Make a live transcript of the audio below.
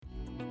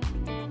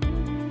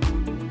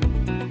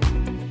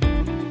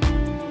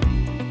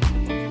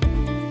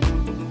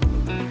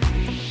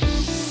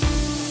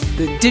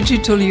The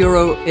digital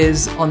euro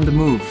is on the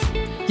move.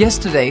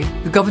 Yesterday,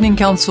 the Governing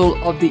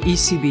Council of the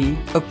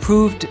ECB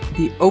approved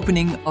the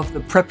opening of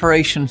the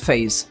preparation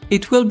phase.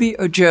 It will be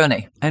a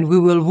journey, and we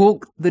will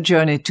walk the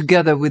journey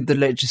together with the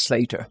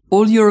legislator.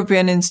 All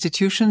European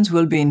institutions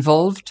will be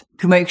involved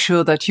to make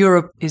sure that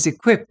Europe is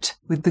equipped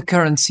with the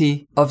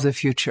currency of the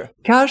future.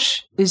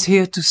 Cash is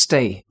here to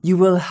stay. You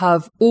will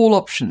have all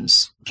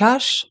options,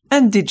 cash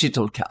and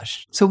digital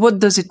cash. So what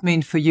does it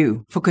mean for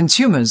you? For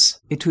consumers,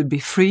 it would be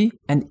free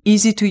and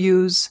easy to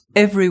use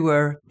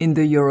everywhere in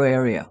the euro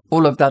area.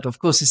 All of that, of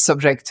course, is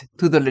subject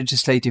to the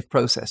legislative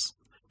process.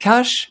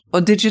 Cash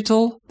or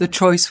digital, the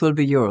choice will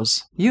be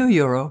yours. Your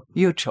euro,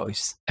 your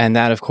choice. And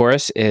that, of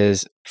course,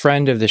 is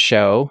friend of the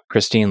show,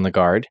 Christine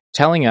Lagarde,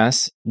 telling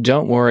us,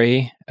 don't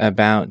worry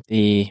about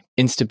the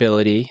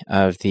instability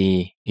of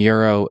the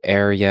euro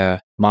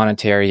area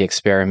monetary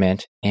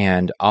experiment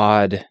and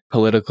odd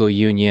political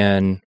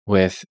union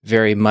with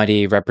very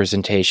muddy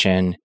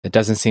representation that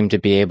doesn't seem to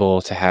be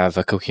able to have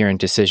a coherent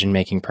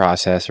decision-making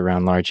process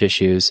around large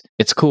issues.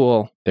 It's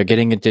cool. They're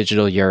getting a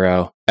digital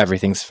euro.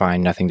 Everything's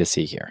fine. Nothing to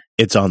see here.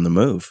 It's on the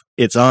move.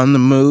 It's on the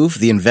move.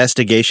 The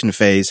investigation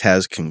phase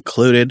has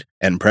concluded,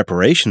 and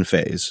preparation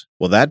phase,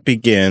 well, that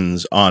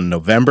begins on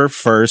November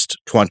 1st,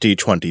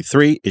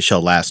 2023. It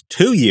shall last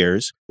 2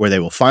 years, where they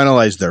will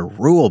finalize their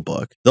rule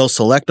book. They'll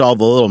select all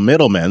the little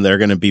middlemen that are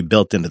going to be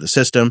built into the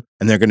system,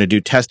 and they're going to do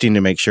testing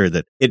to make sure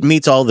that it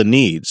meets all the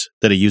needs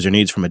that a user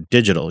needs from a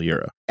digital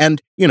euro.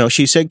 And, you know,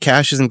 she said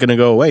cash isn't going to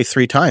go away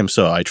 3 times,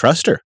 so I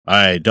trust her.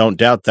 I don't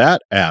doubt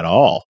that at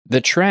all. The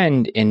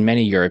trend in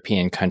many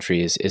European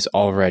countries is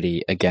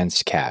already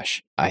against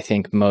cash. I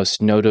think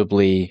most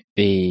notably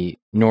the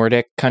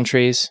Nordic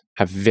countries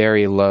have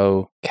very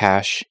low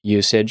cash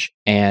usage.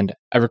 And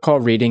I recall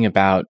reading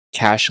about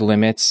cash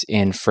limits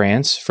in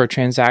France for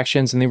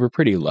transactions, and they were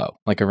pretty low,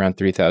 like around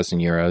 3,000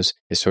 euros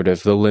is sort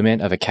of the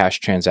limit of a cash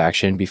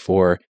transaction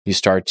before you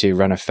start to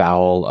run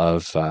afoul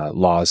of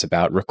laws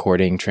about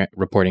reporting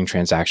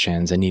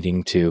transactions and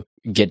needing to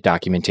get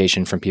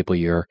documentation from people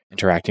you're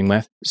interacting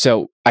with.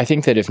 So I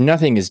think that if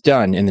nothing is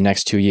done in the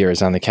next 2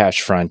 years on the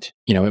cash front,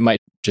 you know, it might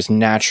just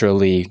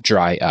naturally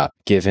dry up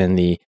given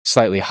the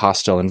slightly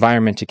hostile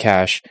environment to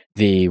cash,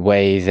 the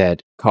way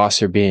that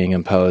costs are being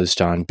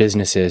imposed on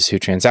businesses who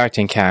transact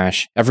in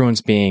cash.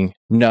 Everyone's being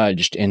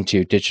nudged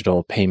into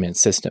digital payment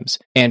systems.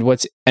 And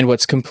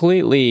what's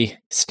completely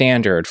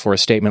standard for a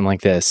statement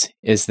like this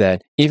is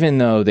that even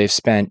though they've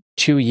spent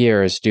 2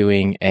 years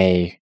doing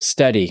a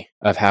study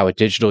of how a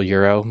digital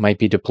euro might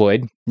be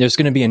deployed, there's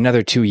going to be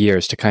another 2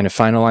 years to kind of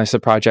finalize the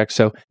project.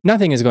 So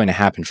nothing is going to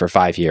happen for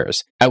 5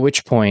 years, at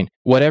which point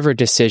whatever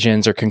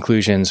decisions or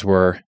conclusions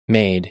were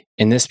made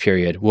in this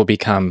period will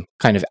become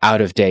kind of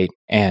out of date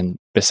and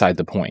beside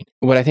the point.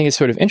 What I think is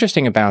sort of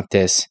interesting about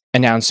this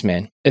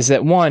announcement is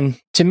that, one,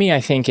 to me, I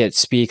think it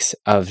speaks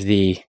of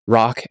the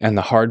rock and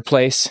the hard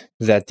place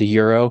that the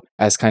euro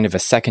as kind of a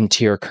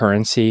second-tier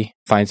currency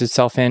finds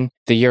itself in.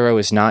 The euro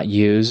is not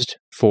used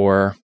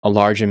for a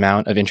large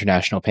amount of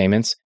international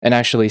payments. And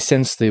actually,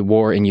 since the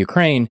war in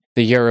Ukraine,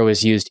 the euro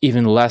is used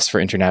even less for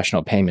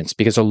international payments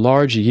because a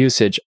large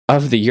usage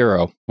of the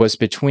euro was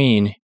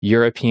between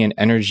European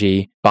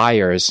energy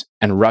buyers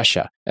and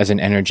Russia as an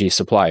energy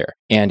supplier.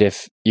 And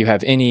if you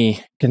have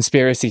any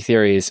conspiracy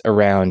theories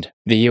around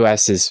the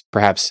US is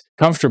perhaps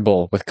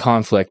comfortable with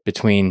conflict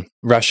between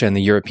Russia and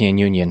the European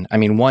Union, I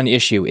mean, one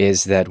issue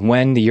is that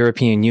when the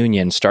European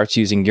Union starts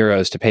using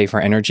euros to pay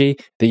for energy,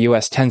 the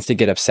US tends to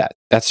get upset.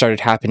 That started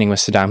happening with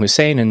Saddam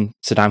Hussein, and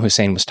Saddam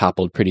Hussein was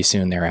toppled pretty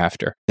soon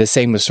thereafter. The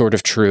same was sort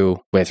of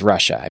true with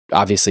Russia.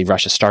 Obviously,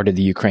 Russia started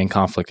the Ukraine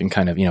conflict and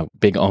kind of,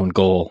 big own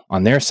goal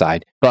on their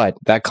side, but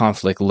that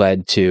conflict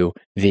led to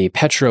the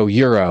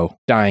petro-euro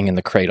dying in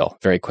the cradle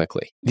very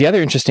quickly. The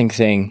other interesting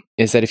thing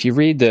is that if you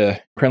read the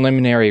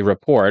preliminary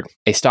report,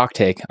 a stock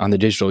take on the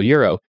digital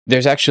euro,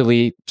 there's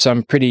actually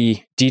some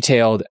pretty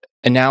detailed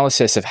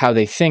analysis of how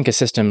they think a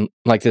system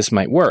like this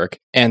might work.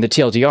 And the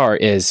TLDR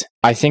is,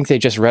 I think they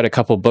just read a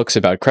couple books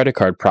about credit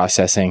card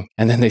processing,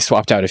 and then they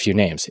swapped out a few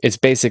names. It's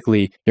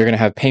basically, you're going to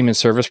have payment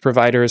service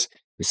providers,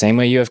 the same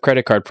way you have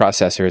credit card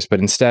processors, but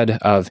instead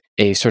of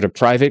a sort of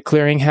private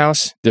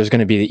clearinghouse, there's going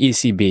to be the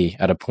ECB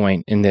at a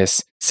point in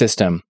this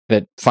system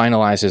that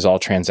finalizes all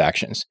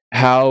transactions.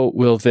 How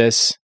will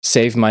this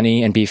save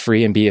money and be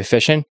free and be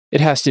efficient?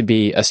 It has to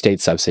be a state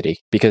subsidy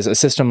because a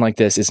system like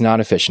this is not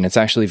efficient. It's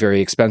actually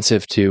very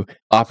expensive to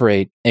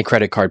operate a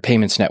credit card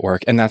payments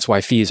network, and that's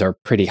why fees are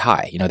pretty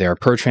high. There are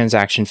per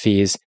transaction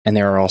fees and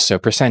there are also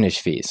percentage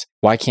fees.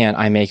 Why can't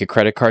I make a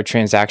credit card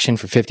transaction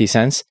for 50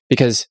 cents?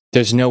 Because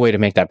there's no way to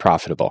make that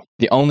profitable.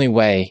 The only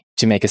way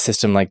to make a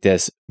system like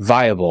this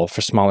viable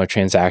for smaller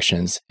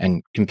transactions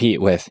and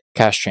compete with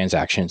cash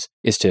transactions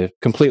is to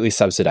completely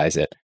subsidize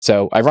it.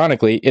 So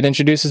ironically, it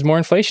introduces more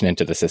inflation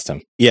into the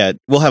system. Yeah,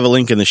 we'll have a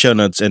link in the show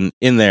notes. even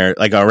in there,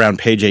 like around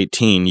page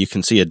 18, you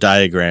can see a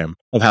diagram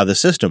of how the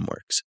system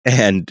works.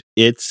 And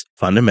it's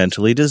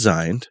fundamentally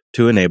designed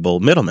to enable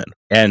middlemen.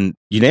 And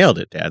you nailed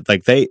it, Dad.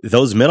 Like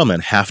those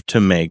middlemen have to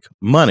make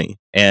money.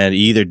 And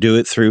you either do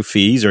it through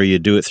fees or you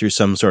do it through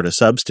some sort of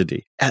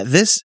subsidy.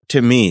 This,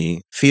 to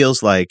me,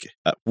 feels like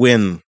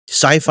when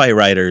sci-fi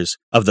writers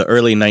of the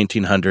early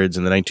 1900s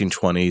and the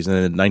 1920s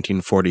and the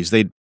 1940s,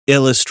 they'd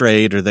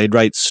illustrate or they'd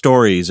write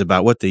stories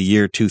about what the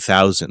year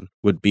 2000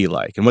 would be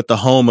like and what the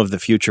home of the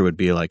future would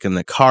be like and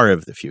the car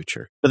of the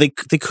future. But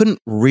they couldn't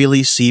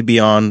really see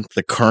beyond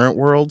the current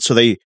world. So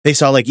they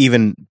saw like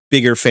even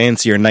bigger,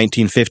 fancier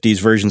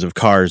 1950s versions of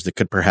cars that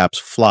could perhaps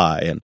fly.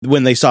 And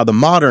when they saw the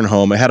modern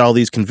home, it had all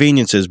these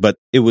conveniences, but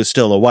it was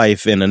still a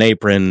wife in an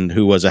apron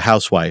who was a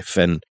housewife.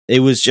 And it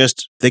was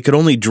just, they could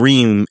only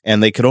dream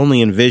and they could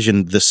only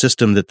envision the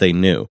system that they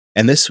knew.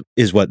 And this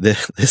is what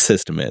this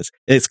system is.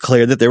 It's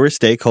clear that there were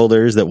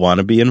stakeholders that want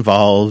to be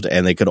involved,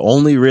 and they could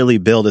only really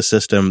build a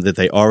system that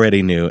they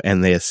already knew.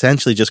 And they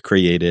essentially just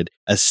created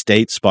a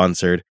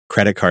state-sponsored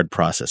credit card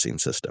processing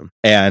system.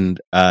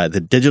 And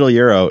the digital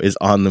euro is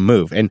on the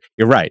move. And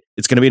you're right.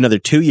 It's going to be another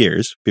 2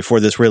 years before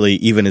this really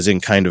even is in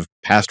kind of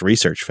past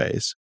research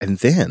phase. And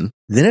then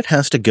it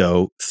has to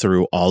go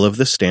through all of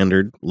the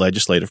standard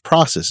legislative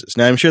processes.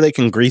 Now, I'm sure they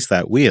can grease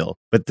that wheel,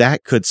 but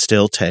that could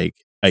still take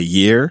a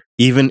year.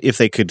 Even if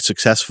they could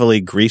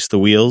successfully grease the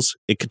wheels,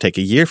 it could take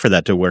a year for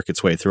that to work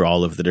its way through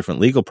all of the different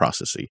legal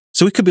processes.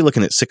 So we could be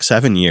looking at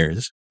 6-7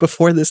 years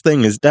before this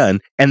thing is done,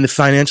 and the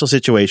financial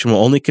situation will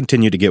only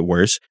continue to get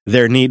worse.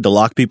 Their need to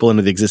lock people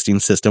into the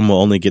existing system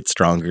will only get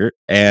stronger,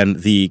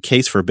 and the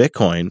case for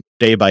Bitcoin,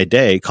 day by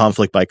day,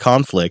 conflict by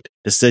conflict,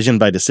 decision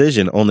by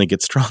decision, only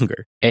gets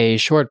stronger. A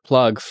short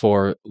plug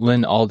for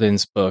Lyn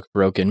Alden's book,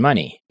 Broken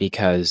Money,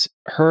 because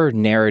her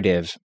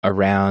narrative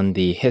around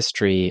the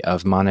history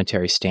of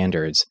monetary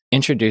standards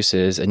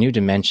introduces a new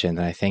dimension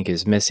that I think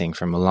is missing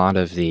from a lot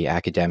of the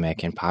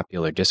academic and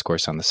popular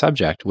discourse on the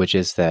subject, which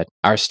is that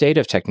our state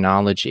of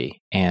technology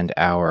and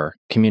our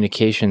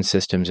communication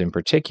systems in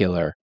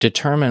particular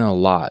determine a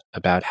lot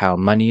about how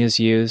money is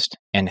used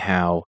and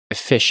how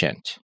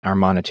efficient our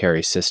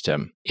monetary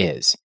system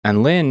is.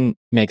 And Lyn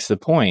makes the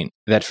point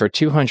that for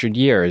 200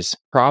 years,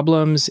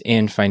 problems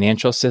in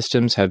financial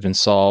systems have been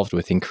solved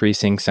with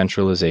increasing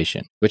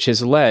centralization, which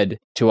has led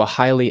to a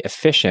highly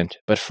efficient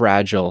but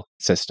fragile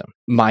system.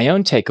 My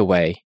own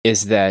takeaway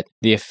is that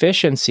the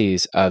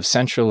efficiencies of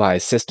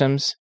centralized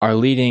systems are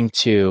leading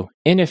to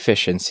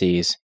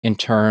inefficiencies in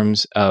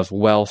terms of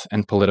wealth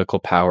and political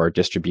power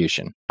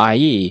distribution,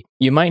 i.e.,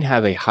 you might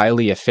have a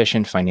highly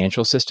efficient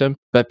financial system,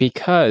 but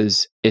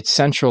because it's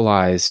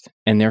centralized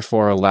and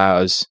therefore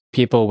allows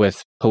people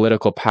with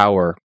political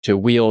power to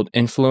wield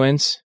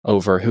influence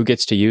over who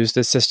gets to use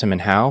the system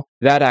and how,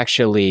 that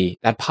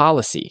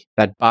policy,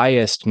 that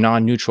biased,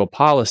 non-neutral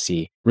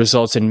policy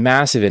results in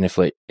massive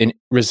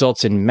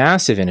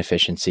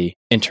inefficiency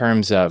in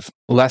terms of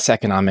less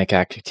economic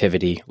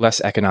activity,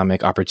 less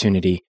economic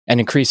opportunity, and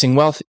increasing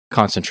wealth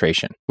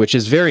concentration, which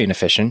is very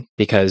inefficient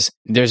because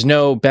there's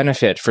no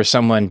benefit for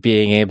someone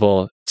being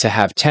able to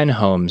have 10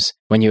 homes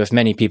when you have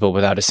many people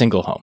without a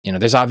single home.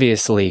 There's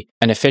obviously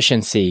an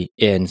efficiency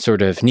in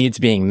sort of needs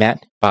being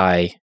met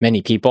by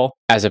many people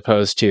as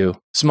opposed to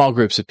small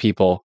groups of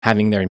people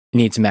having their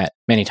needs met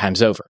many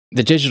times over.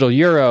 The digital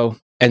euro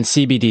and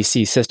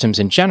CBDC systems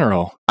in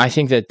general, I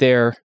think that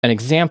they're an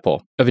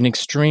example of an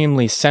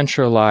extremely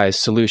centralized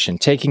solution,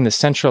 taking the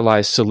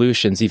centralized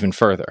solutions even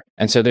further.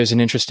 And so there's an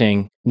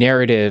interesting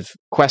narrative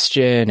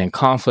question and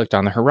conflict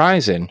on the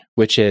horizon,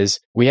 which is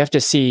we have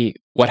to see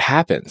what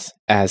happens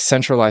as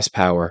centralized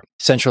power,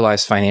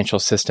 centralized financial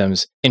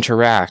systems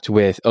interact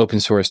with open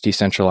source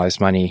decentralized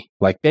money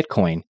like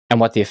Bitcoin and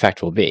what the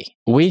effect will be.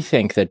 We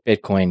think that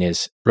Bitcoin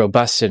is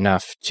robust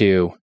enough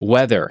to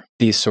weather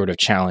these sort of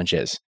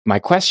challenges. My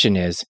question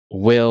is,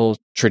 will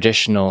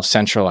traditional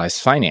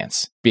centralized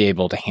finance be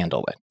able to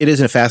handle it? It is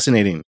a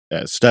fascinating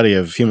study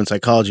of human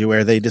psychology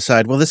where they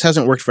decide, well, this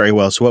hasn't worked very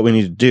well, so what we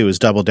need to do is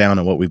double down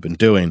on what we've been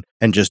doing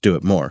and just do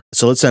it more.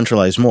 So let's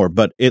centralize more,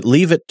 but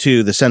leave it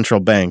to the central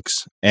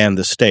banks and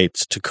the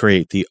states to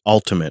create the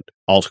ultimate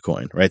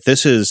altcoin, right?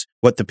 This is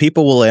what the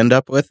people will end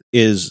up with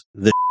is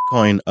the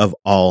coin of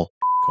all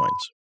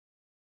coins.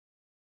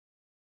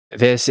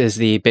 This is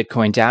the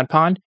Bitcoin Dad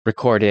Pod,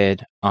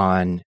 recorded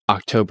on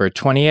October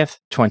 20th,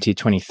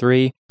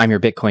 2023. I'm your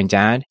Bitcoin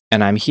Dad,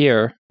 and I'm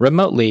here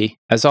remotely,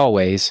 as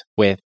always,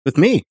 with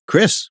me,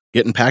 Chris,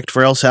 getting packed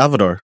for El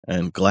Salvador,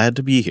 and glad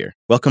to be here.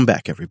 Welcome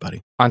back,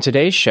 everybody. On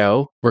today's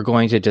show, we're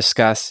going to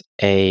discuss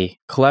a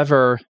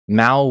clever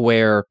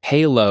malware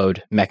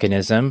payload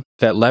mechanism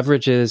that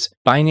leverages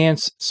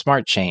Binance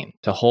Smart Chain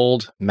to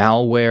hold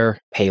malware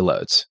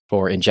payloads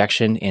for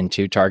injection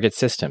into target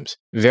systems.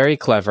 Very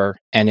clever,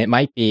 and it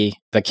might be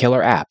the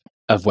killer app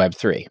of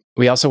Web3.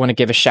 We also want to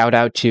give a shout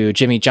out to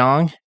Jimmy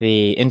Zhang,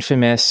 the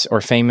infamous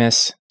or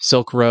famous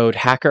Silk Road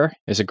hacker.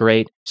 There's a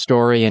great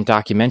story and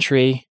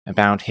documentary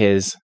about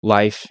his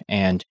life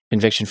and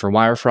conviction for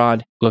wire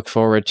fraud. Look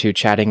forward to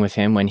chatting with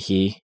him when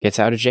he gets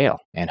out of jail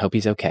and hope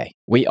he's okay.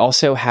 We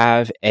also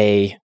have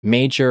a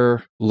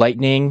major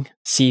Lightning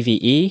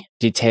CVE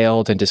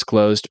detailed and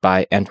disclosed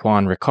by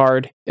Antoine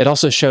Ricard. It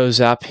also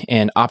shows up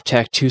in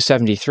Optech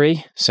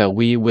 273, so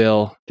we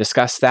will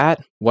discuss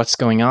that, what's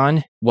going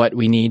on, what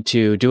we need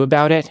to do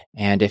about it,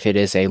 and if it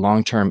is a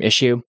long-term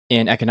issue.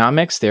 In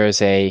economics, there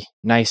is a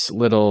nice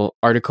little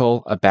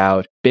article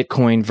about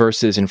Bitcoin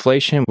versus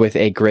inflation with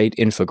a great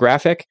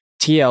infographic.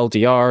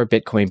 TLDR,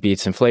 Bitcoin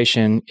beats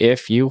inflation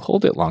if you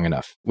hold it long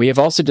enough. We have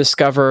also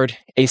discovered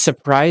a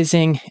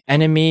surprising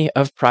enemy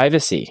of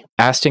privacy.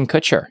 Ashton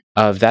Kutcher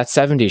of That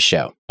 70s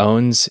Show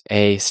owns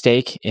a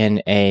stake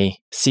in a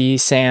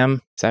CSAM,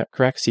 is that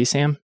correct?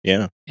 CSAM?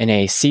 Yeah. In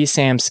a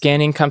CSAM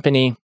scanning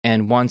company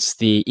and wants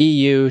the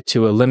EU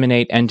to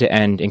eliminate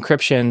end-to-end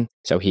encryption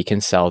so he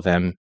can sell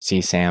them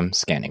CSAM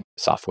scanning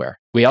software.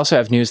 We also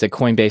have news that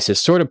Coinbase is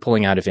sort of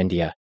pulling out of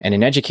India. And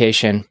in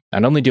education,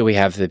 not only do we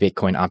have the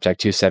Bitcoin Optech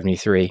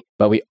 273,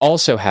 but we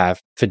also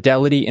have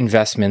Fidelity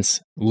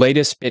Investments'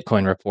 latest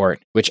Bitcoin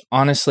report, which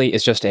honestly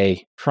is just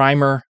a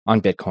primer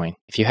on Bitcoin.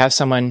 If you have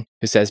someone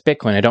who says,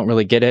 Bitcoin, I don't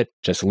really get it,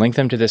 just link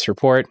them to this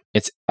report.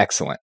 It's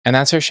excellent. And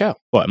that's our show.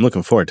 Well, I'm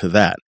looking forward to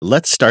that.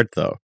 Let's start,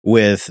 though,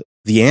 with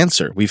the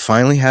answer. We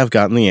finally have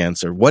gotten the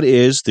answer. What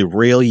is the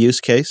real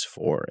use case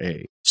for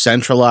a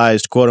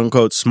centralized,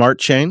 quote-unquote, smart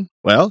chain?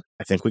 Well,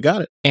 I think we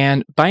got it.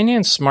 And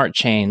Binance Smart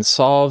Chain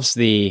solves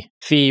the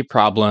fee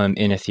problem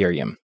in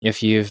Ethereum.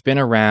 If you've been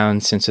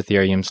around since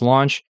Ethereum's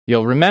launch,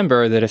 you'll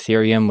remember that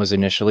Ethereum was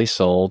initially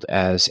sold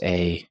as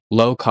a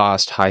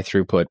low-cost,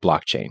 high-throughput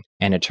blockchain.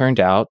 And it turned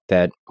out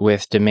that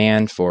with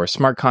demand for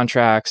smart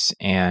contracts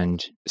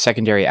and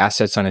secondary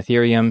assets on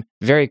Ethereum,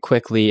 very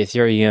quickly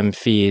Ethereum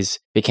fees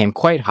became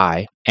quite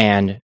high.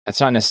 And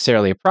that's not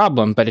necessarily a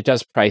problem, but it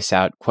does price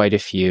out quite a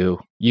few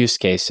use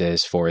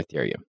cases for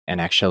Ethereum. And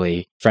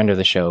actually, friend of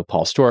the show,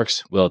 Paul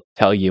Storks, will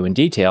tell you in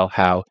detail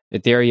how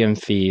Ethereum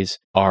fees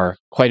are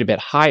quite a bit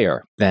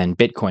higher than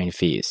Bitcoin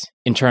fees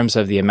in terms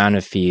of the amount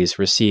of fees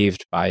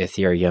received by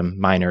Ethereum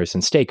miners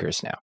and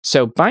stakers now.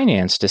 So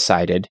Binance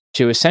decided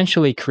to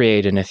essentially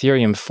create an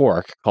Ethereum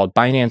fork called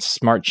Binance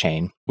Smart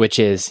Chain, which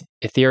is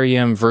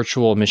Ethereum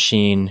virtual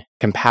machine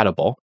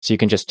compatible. So you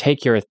can just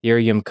take your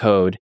Ethereum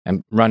code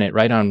and run it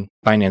right on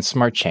Binance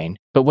Smart Chain.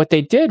 But what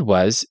they did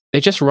was they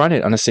just run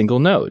it on a single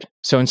node.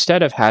 So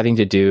instead of having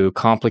to do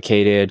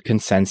complicated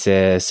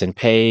consensus and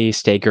pay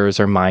stakers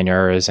or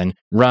miners and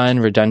run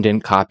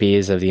redundant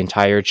copies of the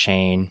entire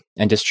chain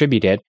and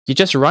distribute it, you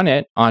just run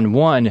it on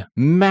one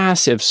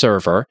massive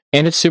server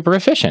and it's super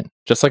efficient,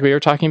 just like we were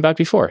talking about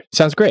before.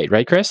 Sounds great,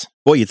 right, Chris?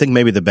 Boy, you think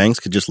maybe the banks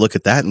could just look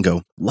at that and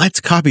go, let's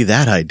copy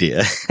that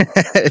idea.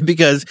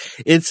 Because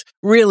it's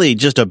really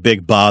just a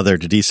big bother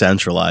to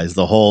decentralize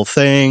the whole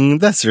thing.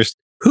 That's just,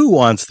 who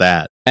wants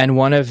that? And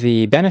one of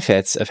the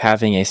benefits of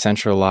having a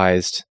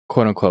centralized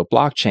quote-unquote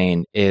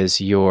blockchain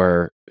is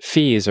your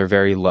fees are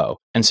very low.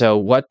 And so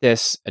what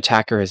this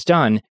attacker has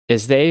done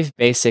is they've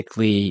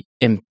basically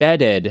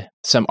embedded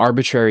some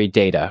arbitrary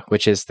data,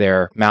 which is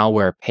their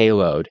malware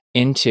payload,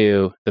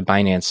 into the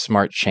Binance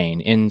Smart Chain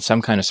in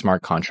some kind of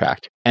smart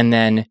contract. And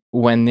then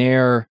when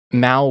their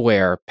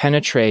malware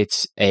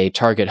penetrates a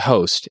target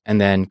host and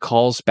then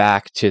calls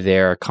back to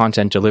their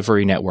content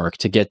delivery network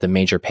to get the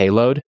major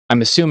payload,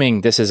 I'm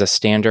assuming this is a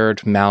standard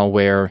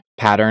malware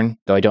pattern,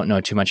 though I don't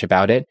know too much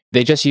about it.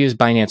 They just use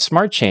Binance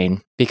Smart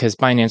Chain because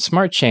Binance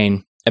Smart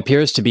Chain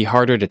appears to be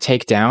harder to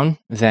take down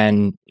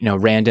than,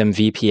 random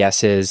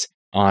VPSs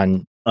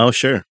on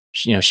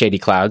shady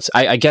clouds.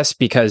 I guess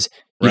because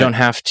you don't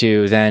have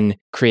to then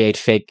create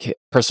fake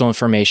personal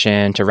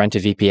information to rent a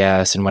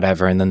VPS and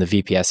whatever, and then the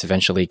VPS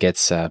eventually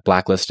gets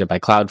blacklisted by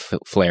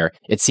Cloudflare.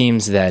 It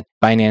seems that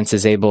Binance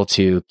is able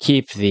to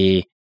keep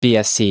the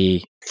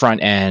BSC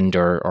front end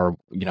or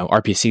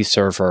RPC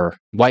server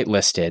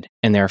whitelisted,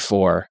 and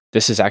therefore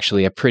this is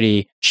actually a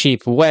pretty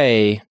cheap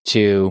way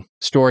to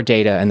store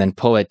data and then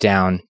pull it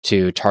down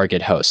to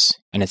target hosts.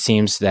 And it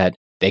seems that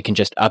they can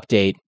just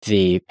update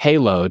the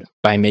payload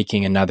by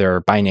making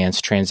another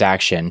Binance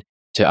transaction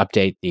to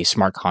update the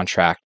smart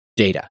contract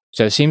data.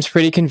 So it seems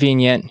pretty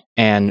convenient.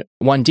 And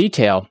one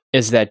detail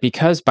is that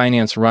because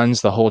Binance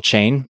runs the whole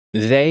chain,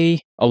 they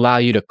allow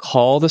you to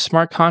call the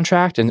smart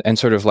contract and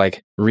sort of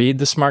like read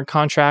the smart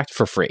contract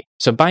for free.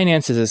 So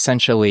Binance is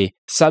essentially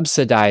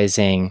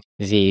subsidizing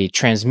the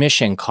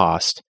transmission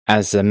cost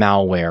as the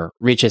malware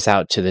reaches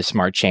out to the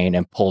smart chain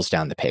and pulls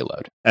down the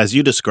payload. As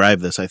you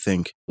describe this, I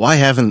think, why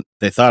haven't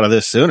they thought of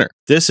this sooner?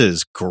 This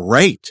is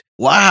great.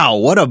 Wow,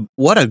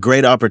 what a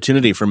great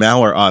opportunity for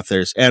malware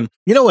authors. And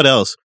you know what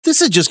else?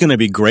 This is just going to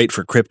be great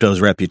for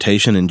crypto's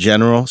reputation in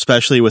general,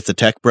 especially with the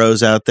tech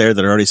bros out there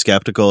that are already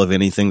skeptical of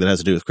anything that has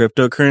to do with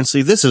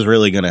cryptocurrency. This is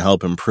really going to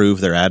help improve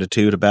their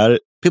attitude about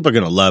it. people are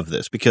going to love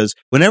this, because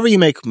whenever you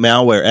make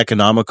malware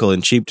economical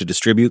and cheap to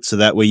distribute, so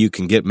that way you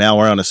can get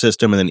malware on a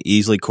system and then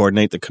easily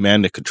coordinate the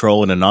command and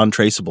control in a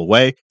non-traceable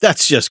way,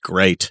 that's just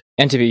great.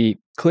 And to be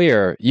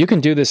clear, you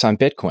can do this on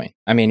Bitcoin.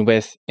 I mean,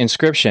 with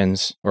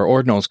inscriptions or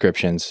ordinal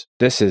inscriptions,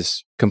 this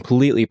is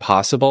completely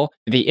possible.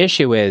 The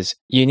issue is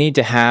you need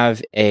to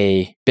have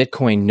a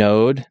Bitcoin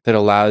node that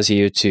allows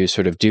you to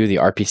sort of do the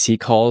RPC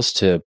calls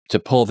to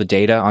pull the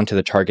data onto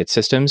the target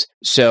systems.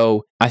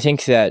 So I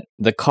think that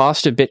the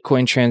cost of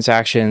Bitcoin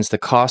transactions, the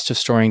cost of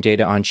storing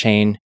data on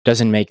chain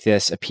doesn't make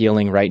this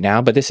appealing right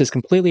now, but this is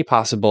completely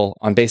possible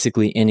on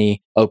basically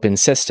any open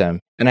system.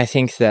 And I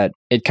think that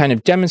it kind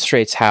of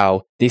demonstrates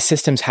how these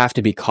systems have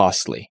to be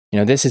costly.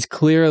 This is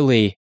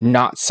clearly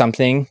not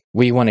something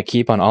we want to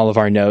keep on all of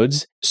our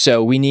nodes.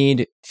 So we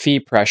need fee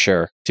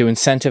pressure to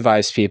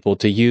incentivize people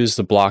to use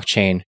the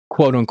blockchain,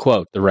 quote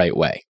unquote, the right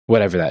way,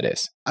 whatever that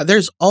is.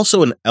 There's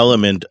also an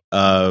element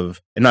of,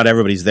 and not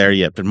everybody's there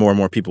yet, but more and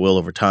more people will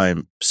over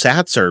time.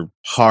 Sats are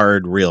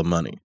hard, real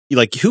money.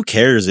 Like, who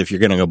cares if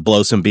you're going to go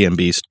blow some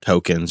BNB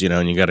tokens,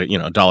 and you got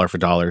to, dollar for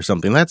dollar or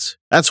something? That's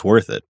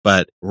worth it.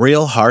 But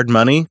real hard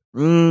money,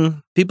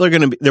 people are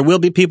going to be, there will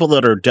be people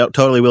that are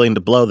totally willing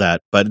to blow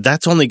that, but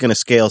that's only going to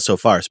scale so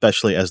far,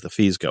 especially as the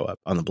fees go up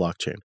on the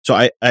blockchain. So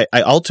I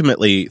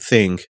ultimately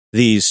think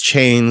these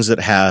chains that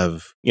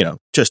have,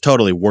 just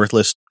totally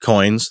worthless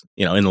coins,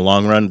 in the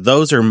long run,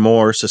 those are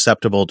more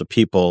susceptible to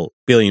people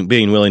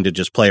being willing to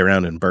just play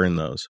around and burn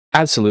those.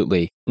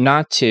 Absolutely.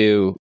 Not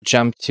to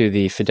jump to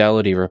the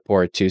Fidelity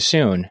report too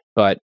soon,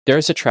 but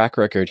there's a track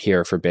record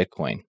here for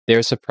Bitcoin.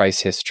 There's a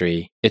price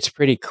history. It's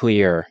pretty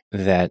clear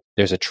that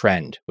there's a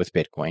trend with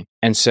Bitcoin.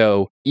 And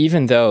so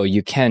even though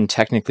you can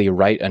technically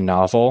write a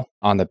novel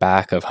on the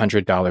back of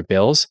 $100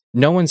 bills,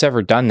 no one's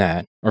ever done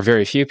that, or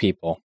very few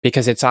people,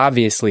 because it's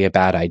obviously a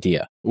bad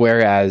idea.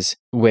 Whereas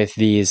with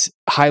these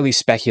highly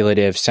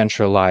speculative,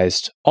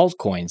 centralized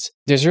altcoins,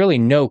 there's really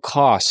no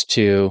cost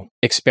to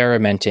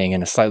experimenting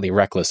in a slightly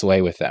reckless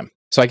way with them.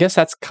 So I guess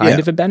that's kind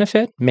of a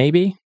benefit,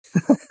 maybe.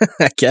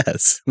 I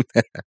guess.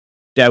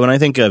 Yeah, when I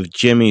think of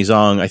Jimmy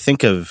Zong,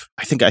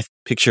 I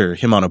picture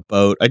him on a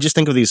boat. I just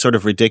think of these sort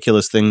of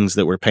ridiculous things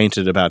that were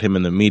painted about him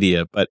in the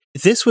media. But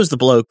this was the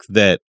bloke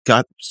that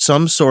got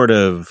some sort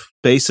of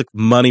basic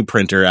money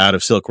printer out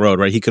of Silk Road,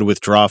 right? He could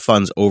withdraw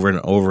funds over and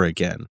over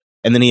again.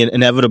 And then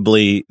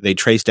they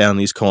traced down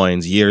these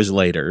coins years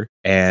later,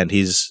 and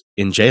he's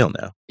in jail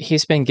now.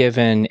 He's been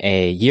given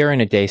a year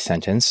and a day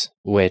sentence,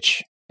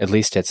 which at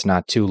least it's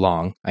not too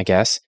long, I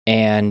guess.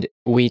 And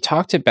we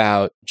talked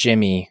about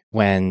Jimmy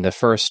when the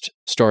first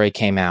story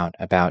came out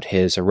about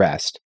his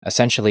arrest.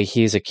 Essentially,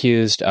 he's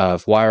accused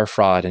of wire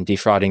fraud and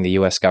defrauding the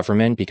U.S.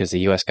 government because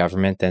the U.S.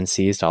 government then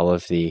seized all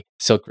of the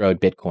Silk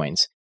Road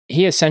Bitcoins.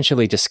 He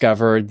essentially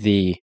discovered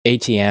the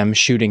ATM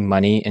shooting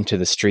money into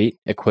the street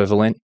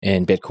equivalent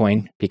in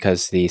Bitcoin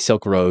because the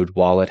Silk Road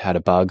wallet had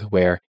a bug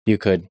where you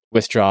could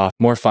withdraw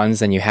more funds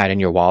than you had in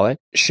your wallet.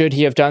 Should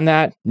he have done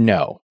that?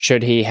 No.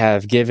 Should he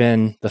have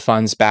given the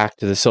funds back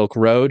to the Silk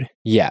Road?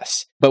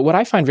 Yes. But what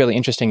I find really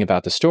interesting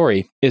about the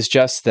story is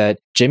just that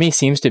Jimmy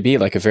seems to be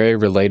like a very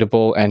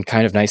relatable and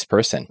kind of nice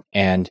person.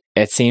 And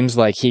it seems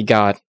like he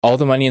got all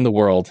the money in the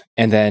world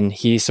and then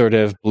he sort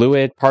of blew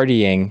it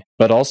partying,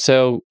 but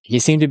also he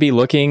seemed to be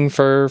looking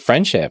for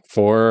friendship,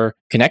 for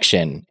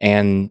connection.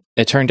 And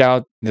it turned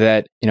out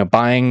that,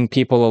 buying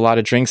people a lot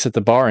of drinks at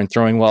the bar and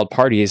throwing wild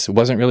parties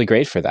wasn't really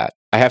great for that.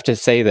 I have to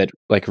say that,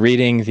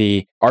 reading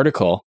the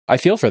article, I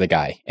feel for the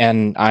guy,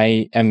 and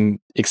I am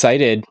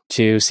excited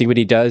to see what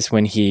he does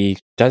when he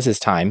does his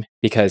time,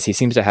 because he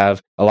seems to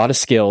have a lot of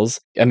skills.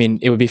 I mean,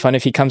 it would be fun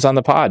if he comes on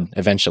the pod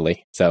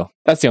eventually. So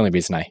that's the only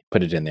reason I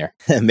put it in there.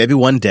 Maybe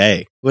one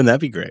day. Wouldn't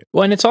that be great?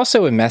 Well, and it's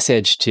also a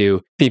message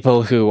to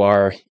people who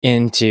are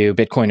into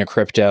Bitcoin or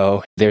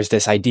crypto. There's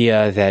this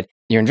idea that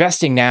you're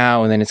investing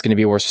now and then it's going to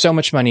be worth so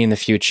much money in the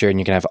future and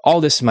you're going to have all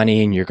this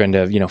money and you're going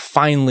to,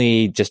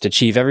 finally just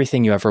achieve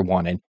everything you ever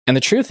wanted. And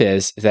the truth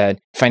is that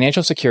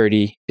financial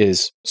security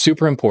is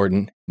super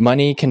important.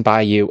 Money can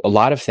buy you a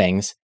lot of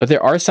things, but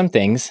there are some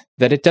things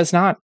that it does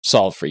not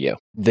solve for you.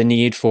 The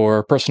need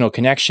for personal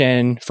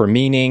connection, for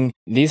meaning,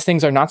 these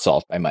things are not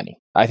solved by money.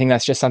 I think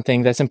that's just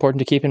something that's important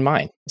to keep in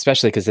mind,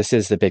 especially because this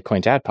is the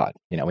Bitcoin Dad Pod.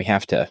 We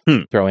have to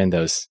throw in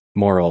those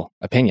moral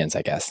opinions,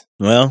 I guess.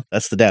 Well,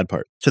 that's the dad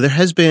part. So there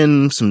has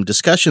been some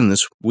discussion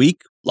this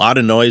week, a lot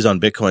of noise on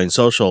Bitcoin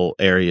social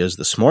areas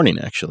this morning,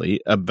 actually,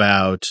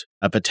 about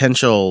a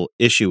potential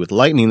issue with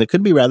Lightning that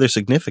could be rather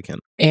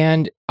significant.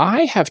 And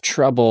I have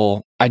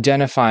trouble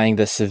identifying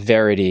the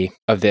severity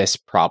of this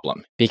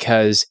problem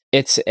because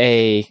it's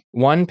a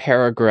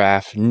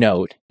one-paragraph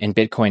note in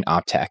Bitcoin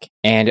Optech.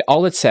 And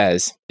all it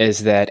says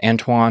is that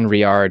Antoine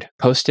Riard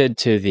posted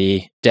to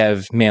the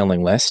dev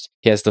mailing list.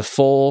 He has the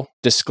full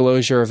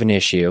disclosure of an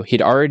issue.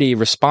 He'd already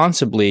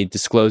responsibly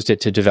disclosed it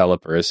to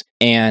developers.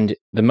 And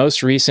the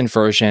most recent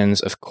version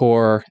versions of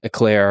Core,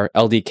 Eclair,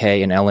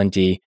 LDK, and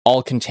LND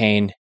all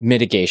contain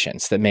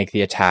mitigations that make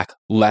the attack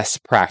less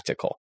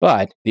practical.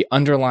 But the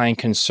underlying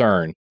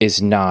concern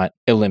is not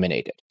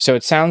eliminated. So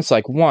it sounds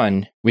like,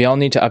 one, we all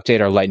need to update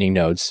our Lightning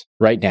nodes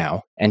right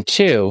now. And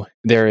two,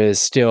 there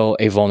is still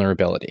a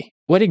vulnerability.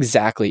 What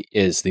exactly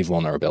is the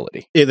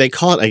vulnerability? They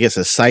call it, I guess,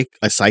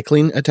 a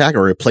cycling attack or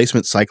a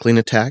replacement cycling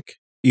attack.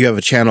 You have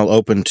a channel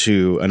open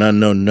to an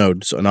unknown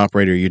node, so an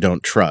operator you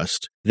don't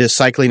trust. This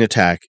cycling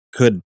attack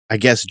could, I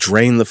guess,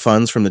 drain the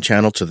funds from the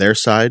channel to their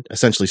side,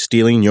 essentially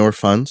stealing your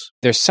funds.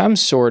 There's some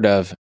sort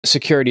of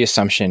security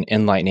assumption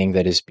in Lightning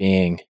that is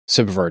being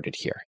subverted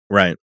here.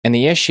 Right. And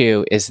the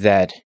issue is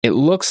that it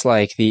looks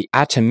like the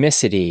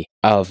atomicity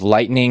of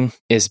Lightning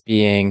is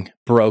being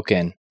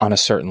broken on a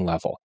certain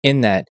level,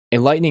 in that a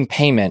Lightning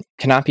payment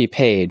cannot be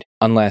paid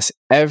unless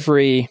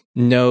every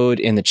node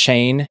in the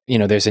chain,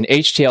 there's an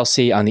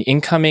HTLC on the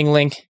incoming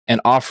link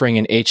and offering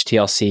an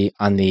HTLC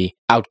on the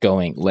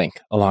outgoing link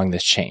along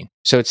this chain.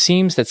 So it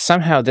seems that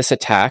somehow this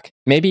attack,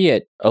 maybe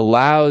it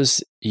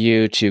allows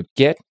you to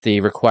get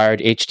the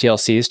required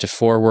HTLCs to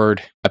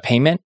forward a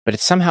payment, but it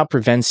somehow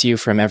prevents you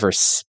from ever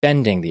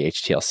spending the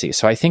HTLC.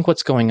 So I think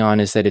what's going on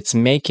is that it's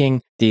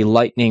making the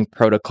Lightning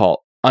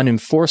protocol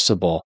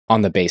unenforceable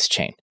on the base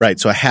chain. Right.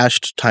 So a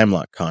hashed time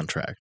lock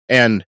contract.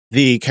 And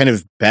the kind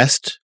of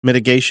best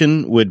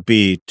mitigation would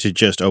be to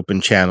just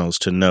open channels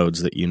to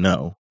nodes that you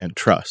know and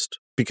trust.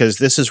 Because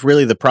this is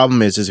really the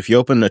problem is if you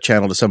open a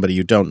channel to somebody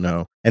you don't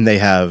know and they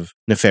have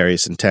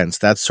nefarious intents,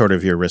 that's sort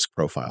of your risk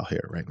profile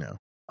here right now.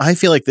 I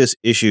feel like this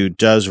issue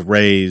does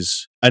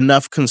raise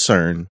enough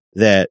concern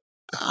that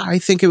I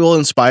think it will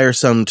inspire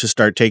some to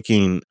start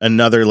taking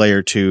another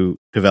layer 2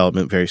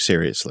 development very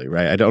seriously,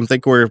 right? I don't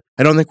think we're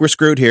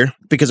screwed here,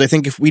 because I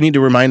think if we need to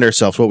remind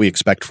ourselves what we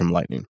expect from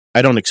Lightning.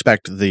 I don't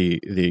expect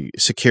the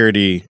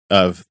security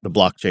of the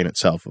blockchain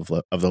itself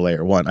of the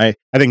layer 1. I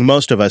think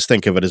most of us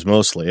think of it as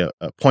mostly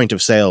a point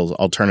of sales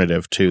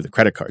alternative to the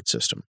credit card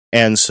system.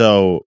 And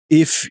so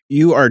if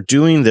you are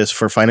doing this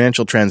for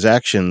financial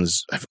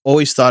transactions, I've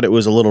always thought it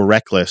was a little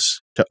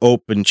reckless to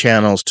open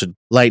channels to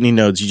Lightning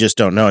nodes you just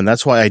don't know. And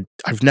that's why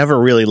I've never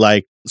really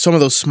liked some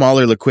of those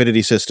smaller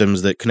liquidity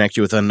systems that connect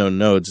you with unknown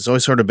nodes. It's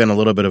always sort of been a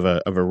little bit of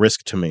a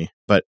risk to me,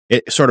 but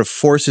it sort of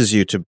forces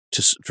you to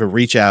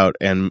reach out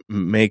and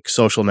make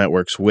social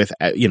networks with,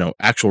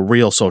 actual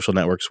real social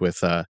networks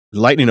with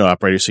Lightning node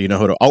operators, so you know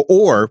how to,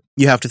 or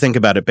you have to think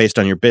about it based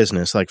on your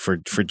business. Like for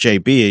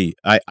JB,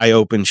 I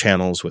open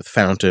channels with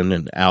Fountain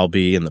and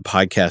Alby and the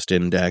Podcast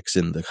Index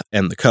and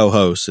the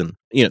co-hosts and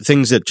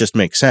things that just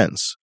make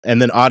sense. And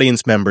then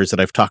audience members that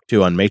I've talked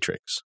to on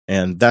Matrix.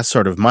 And that's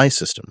sort of my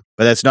system.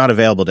 But that's not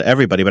available to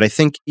everybody. But I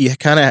think you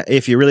kind of,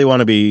 if you really want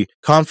to be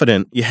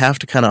confident, you have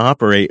to kind of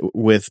operate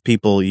with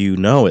people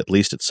at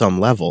least at some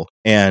level.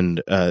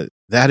 And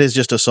that is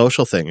just a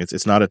social thing.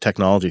 It's not a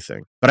technology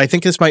thing. But I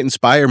think this might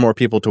inspire more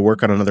people to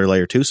work on another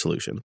layer 2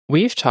 solution.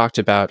 We've talked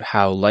about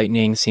how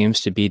Lightning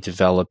seems to be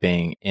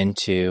developing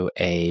into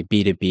a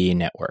B2B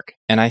network.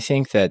 And I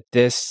think that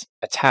this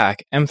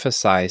attack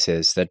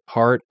emphasizes that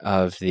part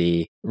of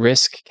the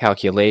risk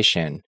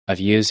calculation of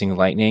using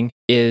Lightning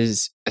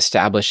is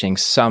establishing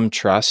some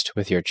trust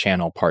with your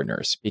channel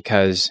partners,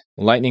 because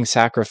Lightning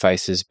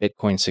sacrifices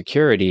Bitcoin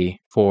security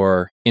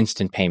for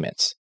instant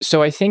payments.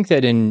 So I think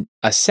that in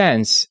a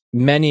sense,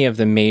 many of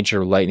the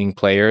major Lightning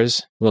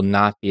players will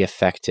not be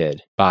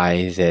affected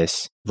by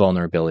this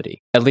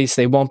vulnerability. At least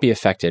they won't be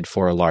affected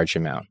for a large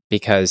amount,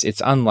 because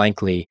it's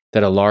unlikely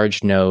that a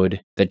large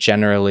node that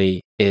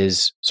generally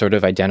is sort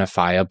of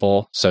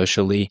identifiable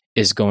socially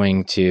is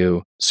going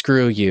to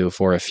screw you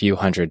for a few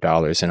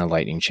 $100s in a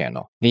Lightning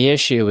channel. The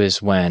issue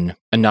is when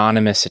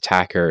anonymous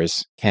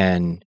attackers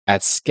can,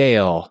 at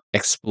scale,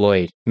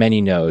 exploit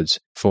many nodes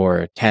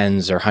for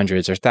tens or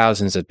hundreds or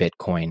thousands of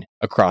Bitcoin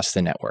across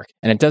the network.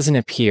 And it doesn't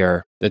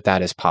appear that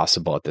that is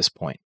possible at this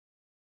point.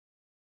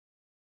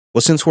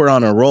 Well, since we're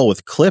on a roll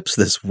with clips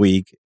this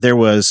week, there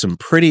was some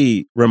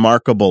pretty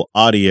remarkable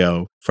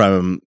audio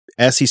from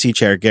SEC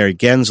Chair Gary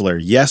Gensler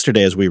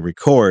yesterday as we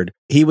record.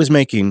 He was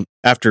making,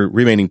 after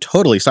remaining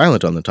totally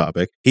silent on the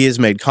topic, he has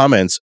made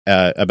comments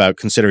about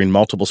considering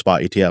multiple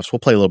spot ETFs. We'll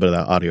play a little bit of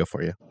that audio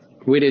for you.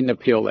 We didn't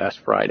appeal last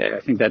Friday. I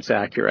think that's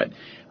accurate.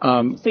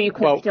 So you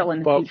could still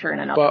in the future in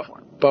another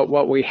form. But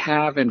what we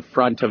have in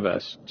front of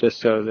us, just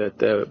so that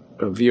the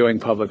viewing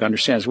public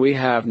understands, we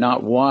have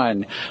not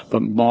one,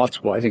 but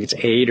multiple, I think it's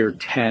 8 or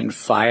 10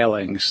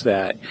 filings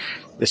that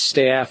the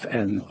staff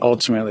and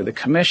ultimately the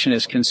commission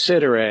is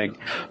considering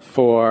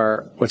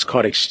for what's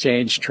called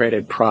exchange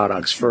traded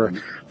products, for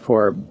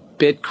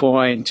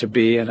Bitcoin to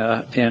be in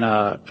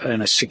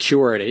a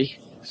security.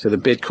 So the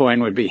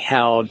Bitcoin would be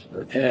held,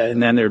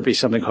 and then there'd be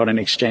something called an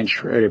exchange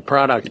traded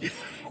product,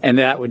 and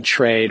that would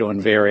trade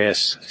on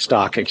various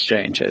stock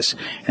exchanges.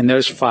 And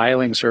those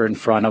filings are in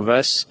front of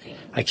us.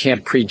 I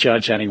can't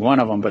prejudge any one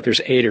of them, but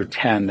there's 8 or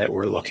 10 that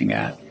we're looking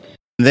at.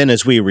 Then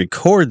as we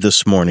record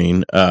this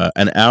morning,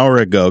 an hour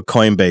ago,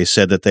 Coinbase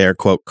said that they are,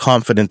 quote,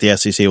 confident the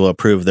SEC will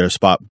approve their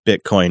spot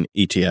Bitcoin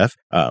ETF,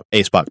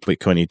 a spot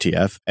Bitcoin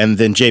ETF. And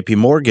then JP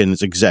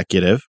Morgan's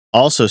executive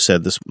also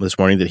said this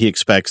morning that he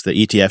expects the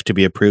ETF to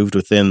be approved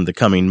within the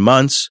coming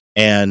months.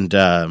 And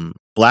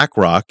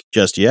BlackRock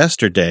just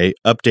yesterday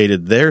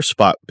updated their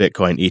spot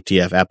Bitcoin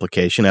ETF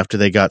application after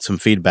they got some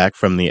feedback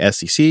from the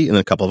SEC, and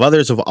a couple of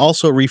others have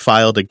also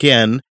refiled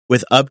again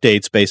with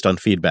updates based on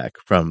feedback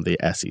from the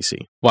SEC.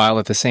 While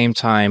at the same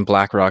time,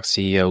 BlackRock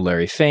CEO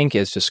Larry Fink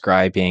is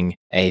describing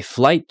a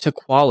flight to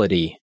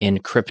quality in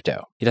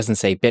crypto. He doesn't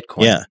say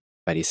Bitcoin,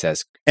 but he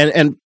says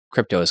and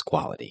crypto is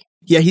quality.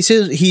 Yeah, he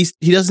says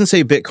he doesn't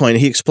say Bitcoin.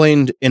 He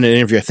explained in an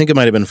interview, I think it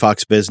might have been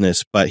Fox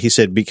Business, but he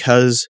said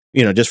because,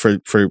 just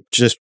for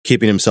just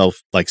keeping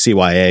himself like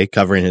CYA,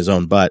 covering his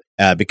own butt,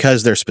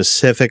 because they're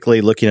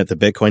specifically looking at the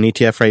Bitcoin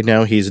ETF right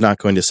now, he's not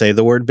going to say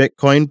the word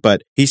Bitcoin,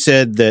 but he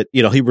said that,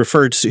 he'll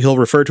refer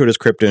to it as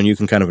crypto, and you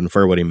can kind of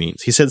infer what he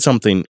means. He said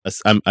something,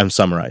 I'm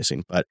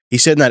summarizing, but he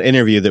said in that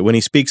interview that when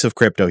he speaks of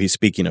crypto, he's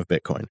speaking of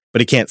Bitcoin,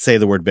 but he can't say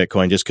the word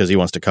Bitcoin just because he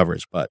wants to cover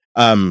his butt.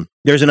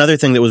 There's another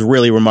thing that was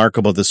really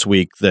remarkable this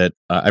week that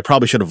I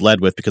probably should have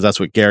led with, because that's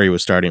what Gary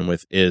was starting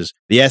with, is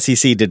the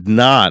SEC did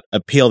not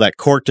appeal that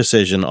court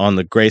decision on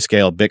the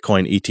Grayscale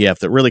Bitcoin ETF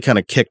that really kind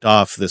of kicked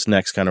off this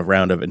next kind of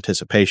round of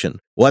anticipation.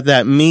 What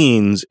that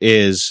means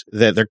is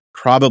that they're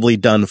probably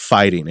done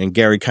fighting. And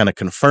Gary kind of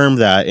confirmed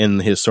that in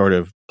his sort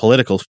of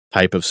political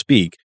type of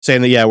speak,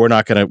 saying that, we're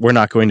not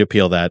going to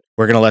appeal that.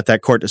 We're going to let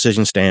that court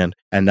decision stand.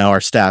 And now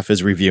our staff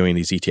is reviewing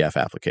these ETF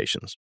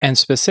applications. And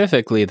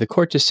specifically, the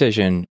court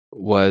decision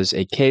was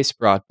a case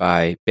brought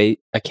by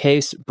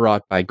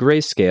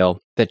Grayscale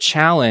that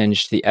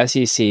challenged the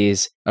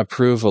SEC's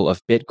approval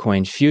of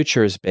Bitcoin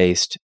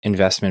futures-based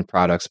investment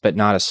products, but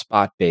not a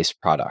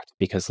spot-based product,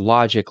 because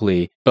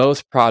logically,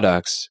 both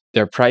products,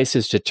 their price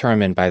is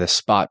determined by the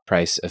spot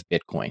price of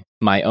Bitcoin.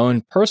 My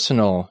own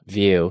personal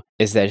view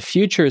is that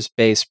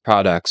futures-based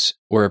products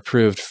were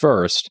approved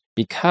first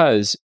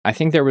because I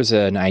think there was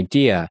an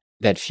idea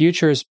that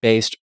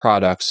futures-based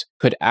products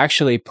could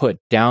actually put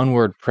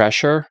downward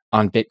pressure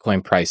on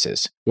Bitcoin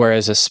prices,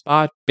 whereas a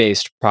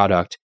spot-based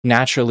product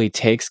naturally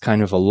takes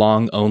kind of a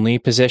long-only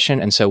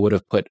position and so would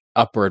have put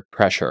upward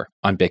pressure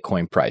on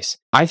Bitcoin price.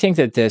 I think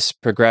that this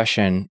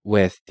progression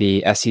with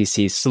the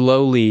SEC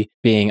slowly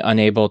being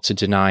unable to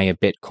deny a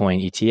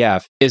Bitcoin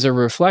ETF is a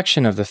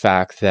reflection of the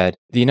fact that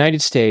the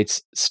United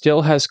States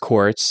still has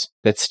courts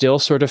that still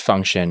sort of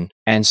function,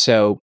 and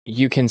so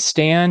you can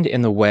stand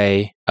in the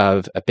way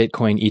of a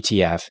Bitcoin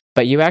ETF,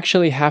 but you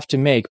actually have to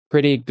make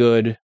pretty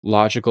good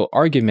logical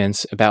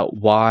arguments about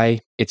why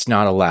it's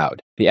not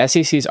allowed. The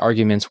SEC's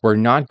arguments were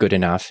not good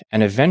enough,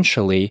 and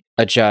eventually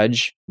a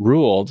judge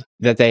ruled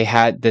that they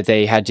had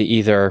to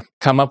either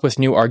come up with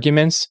new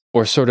arguments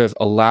or sort of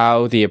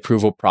allow the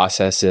approval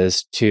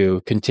processes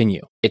to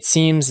continue. It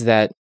seems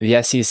that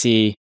the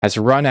SEC has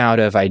run out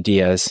of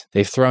ideas.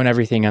 They've thrown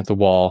everything at the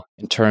wall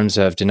in terms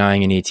of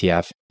denying an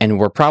ETF, and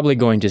we're probably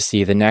going to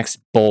see the next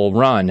bull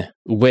run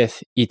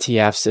with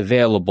ETFs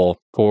available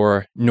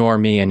for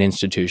normie and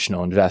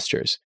institutional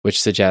investors,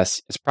 which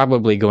suggests it's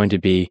probably going to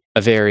be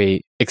a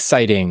very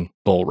exciting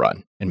bull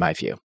run, in my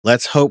view.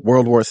 Let's hope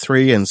World War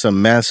III and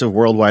some massive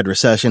worldwide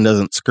recession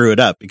doesn't screw it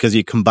up, because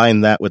you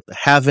combine that with the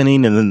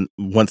halvening, and then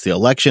once the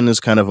election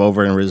is kind of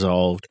over and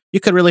resolved, you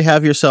could really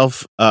have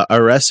yourself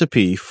a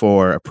recipe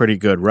for a pretty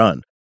good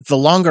run. The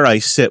longer I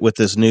sit with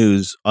this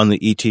news on the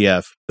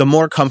ETF, the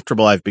more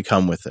comfortable I've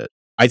become with it.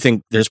 I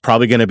think there's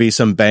probably going to be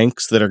some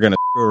banks that are going to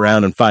screw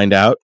around and find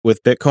out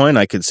with Bitcoin.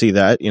 I could see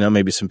that,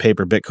 maybe some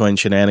paper Bitcoin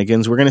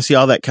shenanigans. We're going to see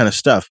all that kind of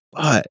stuff.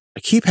 But I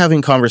keep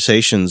having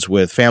conversations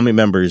with family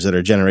members that are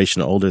a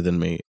generation older than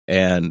me,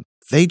 and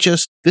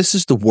this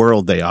is the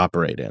world they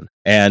operate in.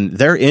 And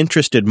they're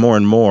interested more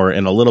and more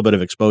in a little bit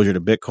of exposure to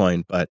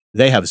Bitcoin, but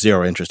they have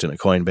zero interest in a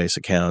Coinbase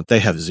account. They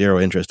have zero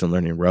interest in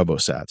learning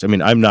RoboSats. I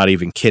mean, I'm not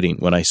even kidding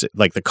when I say,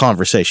 the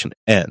conversation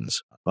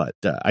ends. But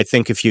I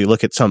think if you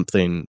look at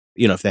something,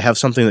 if they have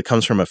something that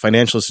comes from a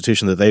financial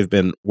institution that they've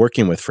been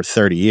working with for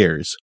 30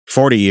 years,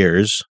 40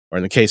 years, or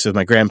in the case of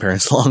my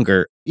grandparents,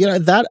 longer,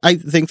 that I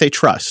think they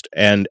trust.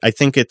 And I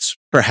think it's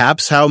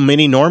perhaps how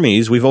many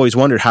normies, we've always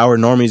wondered, how are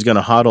normies going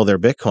to hodl their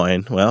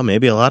Bitcoin? Well,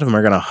 maybe a lot of them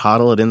are going to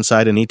hodl it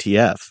inside an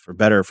ETF, for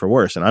better or for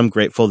worse. And I'm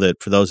grateful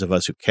that for those of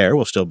us who care,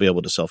 we'll still be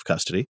able to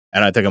self-custody.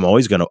 And I think I'm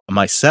always going to,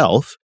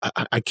 myself,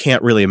 I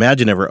can't really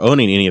imagine ever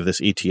owning any of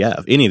these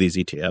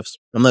ETFs,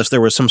 unless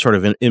there was some sort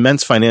of an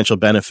immense financial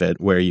benefit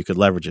where you could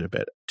leverage it a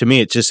bit. To me,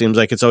 it just seems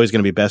like it's always going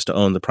to be best to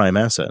own the prime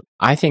asset.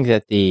 I think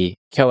that the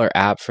killer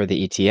app for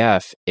the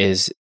ETF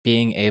is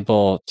being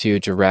able to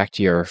direct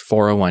your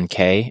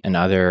 401k and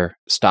other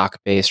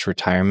stock-based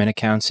retirement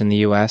accounts in the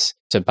US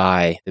to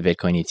buy the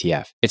Bitcoin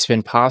ETF. It's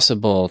been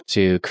possible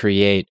to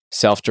create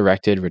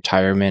self-directed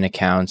retirement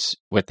accounts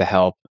with the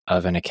help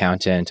of an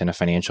accountant and a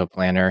financial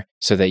planner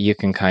so that you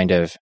can kind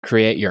of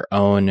create your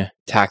own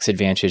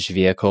tax-advantaged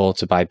vehicle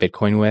to buy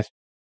Bitcoin with.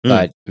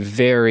 But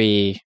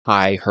very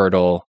high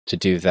hurdle to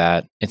do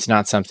that. It's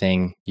not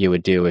something you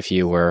would do if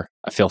you were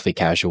a filthy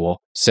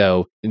casual.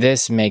 So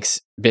this makes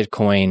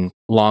Bitcoin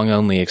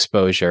long-only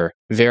exposure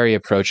very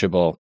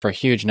approachable for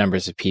huge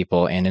numbers of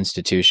people and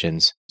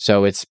institutions.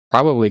 So it's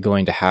probably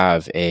going to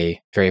have a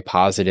very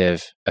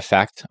positive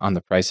effect on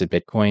the price of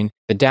Bitcoin.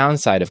 The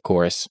downside, of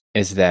course,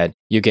 is that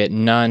you get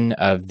none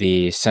of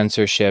the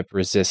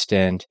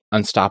censorship-resistant,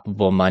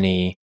 unstoppable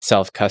money,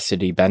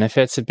 self-custody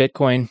benefits of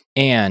Bitcoin,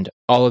 and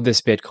all of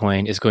this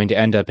Bitcoin is going to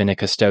end up in a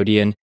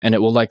custodian, and it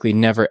will likely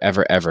never,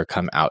 ever, ever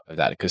come out of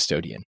that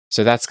custodian.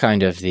 So that's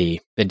kind of the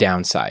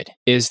downside.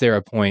 Is there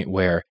a point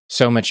where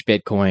so much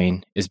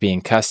Bitcoin is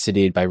being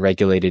custodied by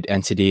regulated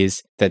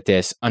entities that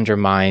this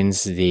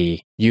undermines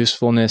the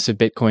usefulness of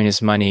Bitcoin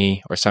as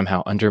money or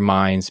somehow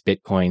undermines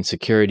Bitcoin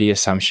security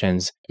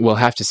assumptions? We'll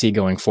have to see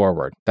going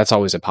forward. That's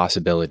always a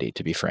possibility,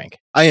 to be frank.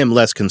 I am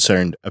less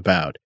concerned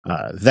about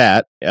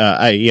that.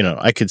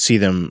 I could see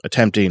them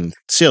attempting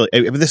silly.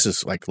 This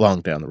is like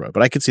long down the road,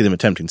 but I could see them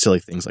attempting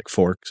silly things like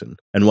forks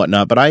and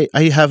whatnot. But I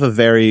have a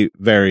very,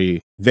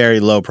 very,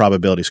 very low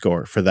probability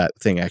score for that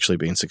thing actually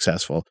being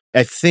successful.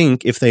 I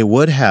think if they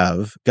would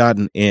have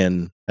gotten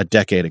in a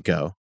decade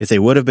ago, if they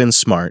would have been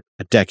smart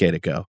a decade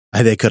ago,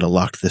 they could have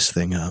locked this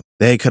thing up.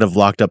 They could have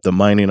locked up the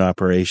mining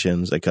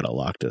operations. They could have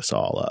locked us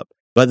all up.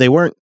 But they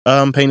weren't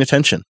paying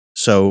attention.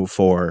 So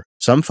for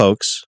some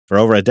folks, for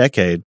over a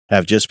decade,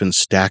 have just been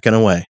stacking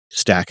away.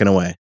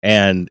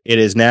 And it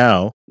is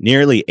now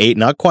nearly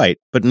not quite,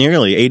 but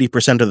nearly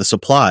 80% of the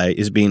supply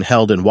is being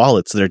held in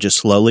wallets that are just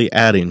slowly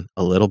adding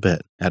a little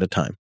bit at a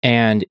time.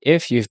 And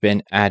if you've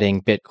been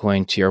adding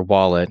Bitcoin to your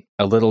wallet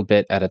a little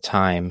bit at a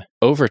time,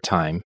 over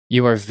time,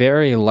 you are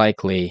very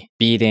likely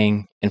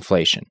beating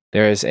inflation.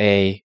 There is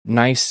a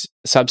nice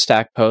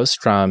Substack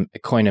post from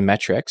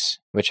Econometrics,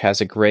 which has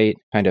a great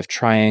kind of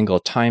triangle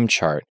time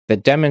chart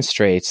that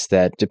demonstrates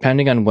that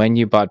depending on when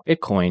you bought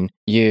Bitcoin,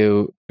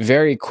 you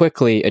very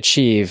quickly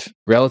achieve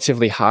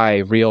relatively high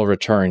real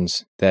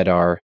returns that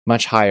are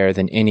much higher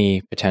than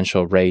any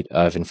potential rate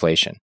of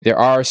inflation. There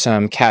are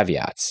some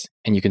caveats,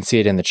 and you can see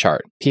it in the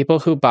chart. People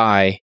who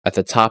buy at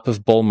the top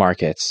of bull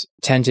markets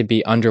tend to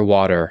be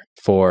underwater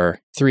for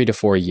 3 to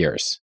 4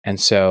 years. And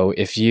so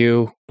if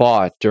you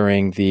bought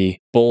during the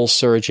bull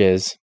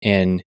surges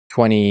in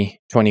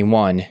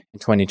 2021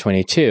 and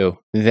 2022,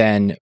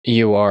 then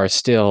you are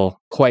still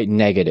quite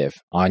negative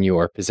on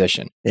your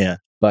position. Yeah.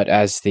 But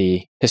as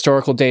the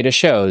historical data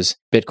shows,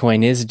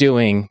 Bitcoin is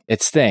doing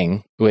its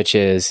thing, which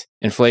is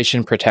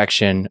inflation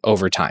protection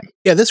over time.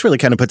 Yeah, this really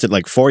kind of puts it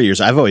like 4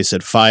 years. I've always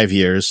said 5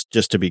 years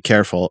just to be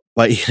careful.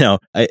 But,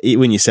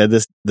 when you said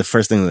this, the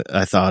first thing that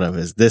I thought of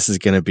is this is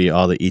going to be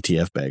all the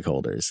ETF bag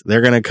holders.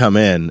 They're going to come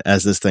in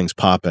as this thing's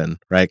popping,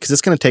 right? Because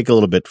it's going to take a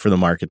little bit for the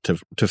market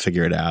to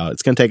figure it out.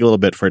 It's going to take a little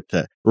bit for it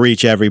to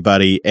reach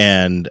everybody.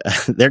 And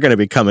they're going to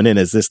be coming in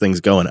as this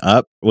thing's going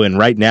up, when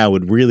right now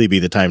would really be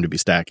the time to be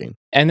stacking.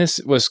 And this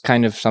was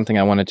kind of something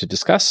I wanted to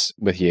discuss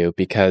with you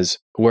because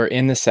we're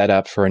in the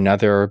setup for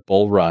another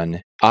bull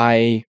run.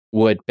 I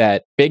would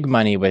bet big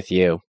money with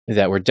you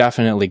that we're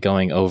definitely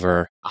going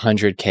over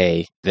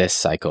 100K this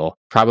cycle,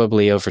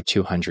 probably over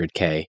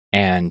 200K.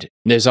 And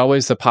there's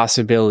always the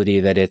possibility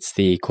that it's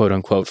the quote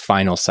unquote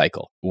final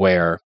cycle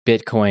where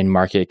Bitcoin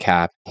market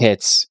cap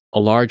hits a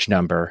large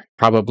number,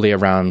 probably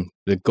around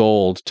the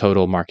gold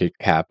total market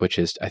cap, which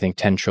is, I think,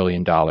 $10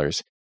 trillion.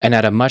 And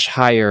at a much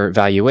higher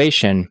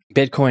valuation,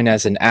 Bitcoin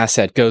as an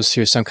asset goes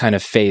through some kind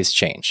of phase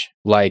change.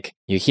 Like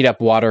you heat up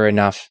water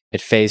enough,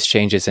 it phase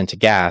changes into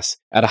gas.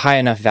 At a high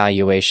enough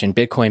valuation,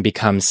 Bitcoin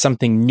becomes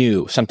something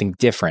new, something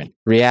different,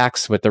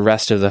 reacts with the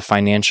rest of the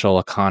financial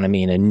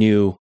economy in a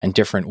new and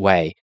different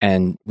way.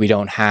 And we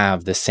don't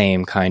have the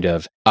same kind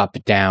of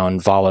up-down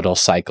volatile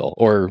cycle,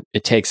 or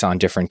it takes on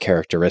different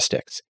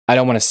characteristics. I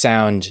don't want to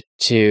sound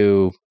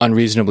too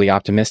unreasonably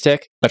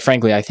optimistic, but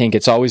frankly, I think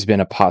it's always been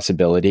a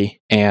possibility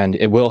and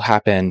it will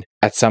happen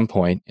at some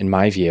point, in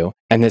my view,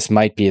 and this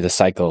might be the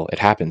cycle it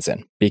happens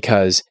in.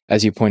 Because,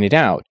 as you pointed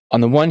out,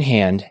 on the one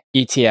hand,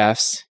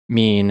 ETFs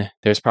mean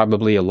there's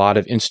probably a lot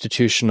of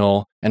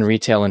institutional and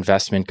retail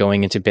investment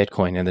going into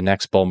Bitcoin in the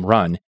next bull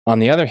run. On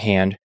the other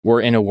hand,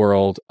 we're in a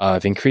world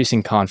of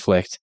increasing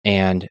conflict,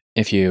 and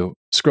if you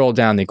scroll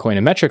down the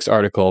Econometrics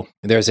article,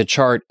 there's a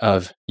chart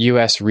of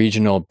U.S.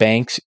 regional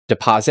banks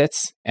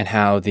deposits and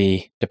how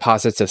the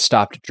deposits have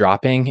stopped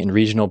dropping in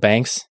regional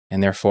banks,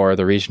 and therefore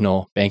the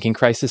regional banking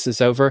crisis is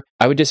over.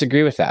 I would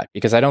disagree with that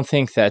because I don't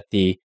think that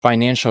the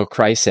financial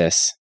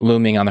crisis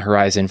looming on the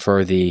horizon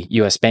for the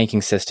U.S.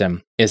 banking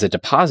system is a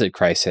deposit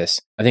crisis.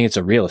 I think it's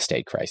a real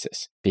estate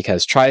crisis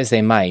because try as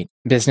they might,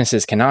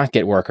 businesses cannot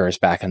get workers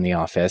back in the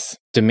office.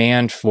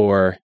 Demand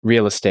for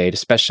real estate,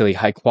 especially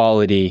high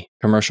quality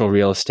commercial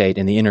real estate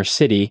in the inner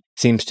city,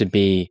 seems to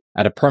be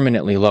at a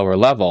permanently lower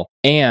level.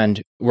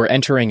 And we're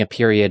entering a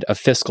period of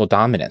fiscal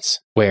dominance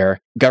where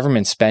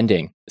government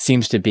spending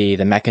seems to be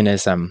the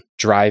mechanism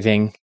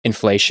driving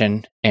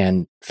inflation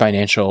and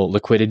financial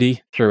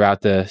liquidity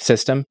throughout the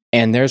system.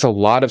 And there's a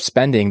lot of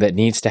spending that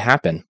needs to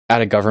happen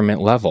at a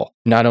government level.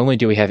 Not only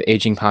do we have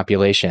aging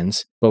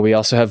populations, but we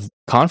also have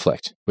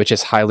conflict, which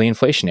is highly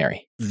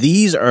inflationary.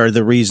 These are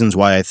the reasons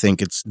why I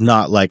think it's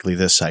not likely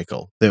this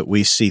cycle that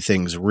we see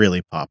things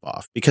really pop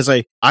off. Because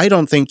I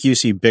don't think you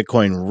see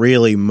Bitcoin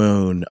really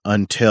moon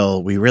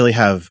until we really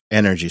have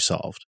energy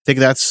solved. I think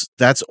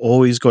that's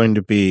always going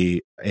to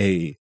be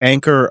a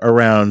anchor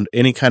around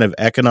any kind of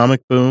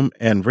economic boom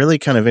and really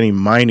kind of any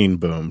mining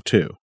boom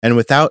too. And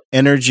without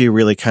energy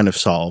really kind of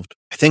solved,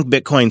 I think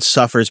Bitcoin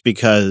suffers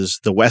because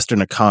the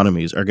Western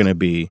economies are going to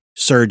be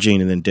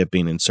surging and then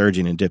dipping and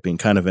surging and dipping,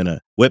 kind of in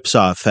a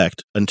whipsaw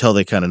effect until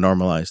they kind of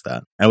normalize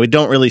that. And we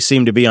don't really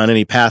seem to be on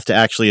any path to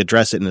actually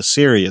address it in a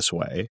serious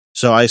way.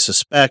 So I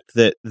suspect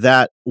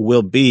that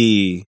will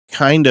be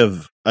kind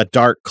of a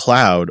dark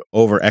cloud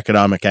over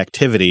economic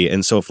activity.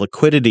 And so if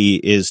liquidity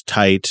is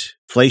tight,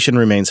 inflation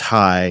remains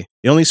high,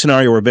 the only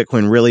scenario where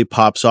Bitcoin really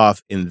pops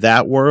off in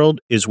that world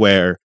is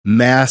where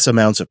mass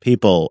amounts of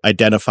people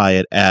identify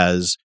it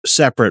as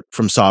separate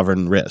from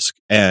sovereign risk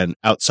and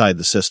outside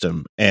the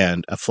system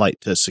and a flight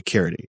to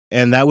security.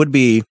 And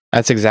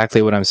that's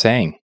exactly what I'm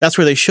saying. That's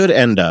where they should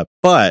end up.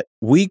 But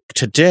we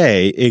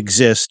today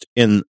exist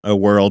in a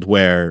world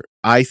where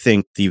I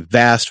think the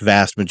vast,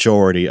 vast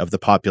majority of the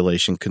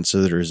population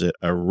considers it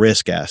a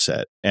risk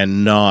asset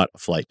and not a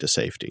flight to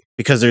safety.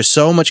 Because there's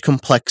so much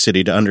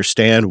complexity to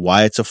understand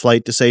why it's a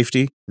flight to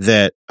safety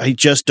that I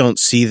just don't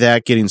see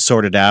that getting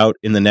sorted out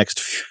in the next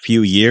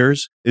few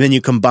years. And then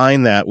you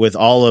combine that with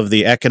all of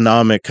the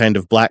economic kind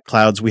of black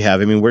clouds we have.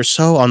 I mean, we're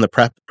so on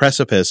the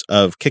precipice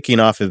of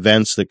kicking off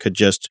events that could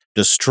just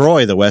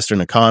destroy the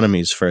Western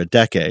economies for a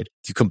decade.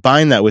 You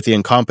combine that with the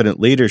incompetent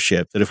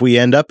leadership that if we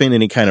end up in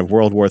any kind of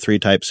World War III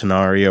type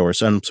scenario or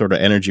some sort of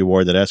energy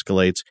war that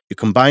escalates, you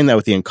combine that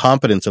with the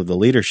incompetence of the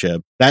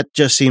leadership, that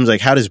just seems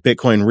like, how does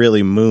Bitcoin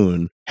really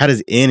moon? How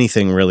does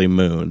anything really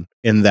moon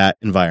in that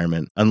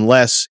environment?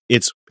 Unless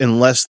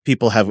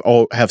people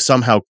have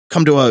somehow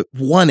come to a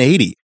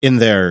 180 in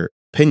their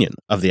opinion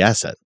of the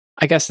asset.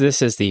 I guess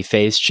this is the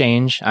phase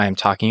change I'm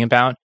talking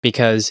about,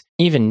 because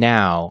even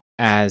now,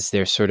 as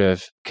there's sort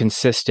of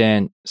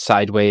consistent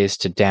sideways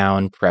to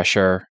down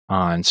pressure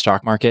on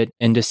stock market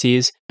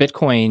indices,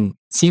 Bitcoin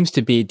seems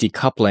to be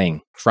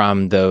decoupling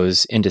from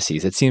those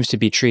indices. It seems to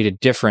be treated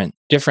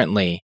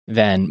differently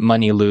than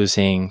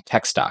money-losing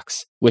tech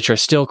stocks, which are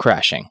still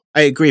crashing.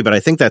 I agree, but I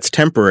think that's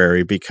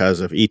temporary because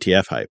of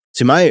ETF hype.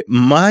 See,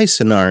 my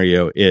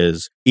scenario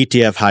is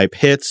ETF hype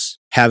hits,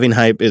 halving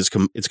hype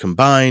it's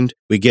combined.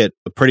 We get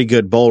a pretty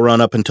good bull run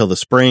up until the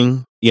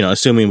spring,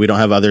 assuming we don't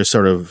have other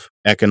sort of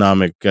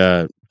economic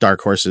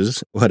dark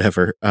horses,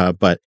 whatever.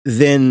 But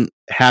then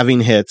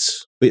halving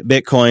hits,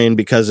 Bitcoin,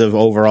 because of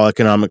overall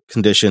economic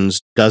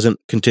conditions, doesn't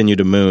continue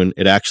to moon.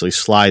 It actually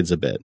slides a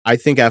bit. I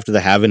think after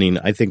the halving,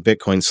 I think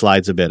Bitcoin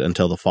slides a bit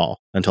until the fall,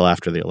 until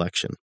after the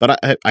election. But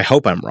I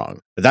hope I'm wrong.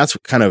 That's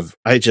kind of,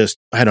 I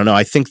don't know.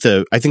 I think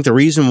the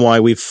reason why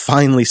we've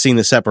finally seen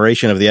the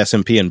separation of the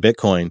S&P and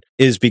Bitcoin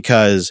is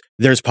because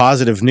there's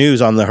positive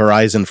news on the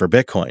horizon for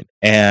Bitcoin.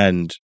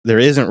 And there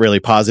isn't really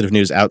positive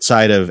news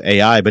outside of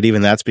AI, but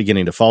even that's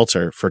beginning to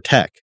falter for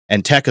tech.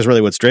 And tech is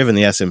really what's driven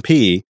the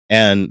S&P.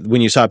 And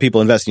when you saw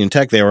people investing in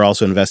tech, they were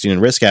also investing in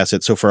risk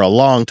assets. So for a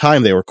long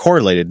time, they were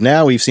correlated.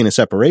 Now we've seen a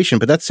separation,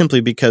 but that's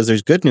simply because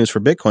there's good news for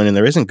Bitcoin and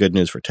there isn't good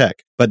news for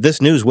tech. But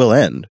this news will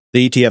end.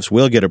 The ETFs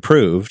will get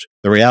approved.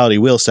 The reality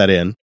will set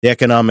in. The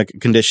economic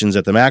conditions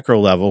at the macro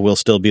level will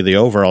still be the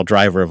overall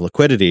driver of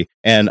liquidity.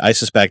 And I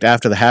suspect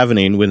after the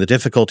halvening, when the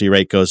difficulty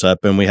rate goes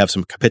up and we have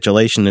some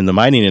capitulation in the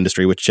mining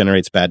industry, which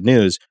generates bad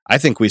news, I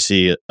think we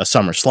see a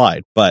summer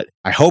slide. But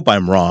I hope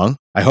I'm wrong.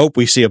 I hope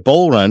we see a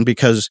bull run,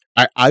 because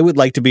I would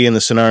like to be in the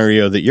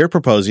scenario that you're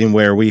proposing,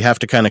 where we have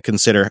to kind of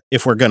consider,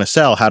 if we're going to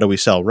sell, how do we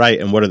sell right?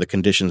 And what are the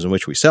conditions in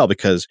which we sell?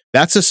 Because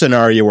that's a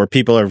scenario where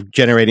people are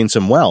generating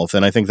some wealth.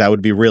 And I think that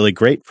would be really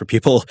great for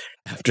people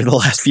after the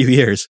last few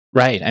years.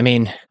 Right. I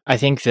mean, I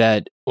think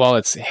that while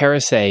it's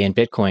heresy in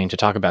Bitcoin to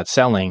talk about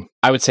selling,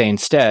 I would say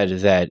instead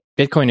that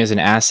Bitcoin is an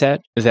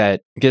asset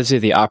that gives you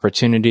the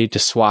opportunity to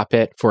swap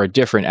it for a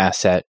different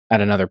asset at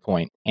another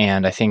point.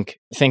 And I think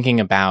thinking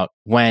about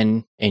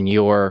when in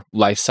your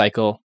life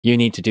cycle you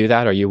need to do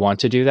that or you want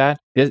to do that,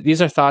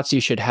 these are thoughts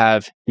you should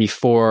have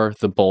before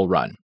the bull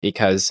run.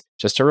 Because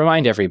just to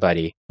remind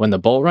everybody, when the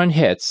bull run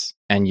hits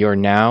and you're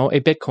now a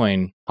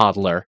Bitcoin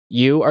hodler,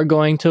 you are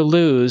going to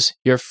lose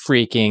your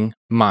freaking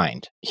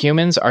mind.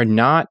 Humans are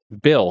not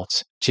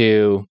built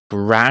to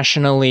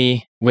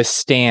rationally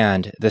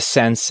withstand the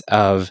sense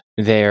of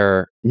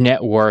their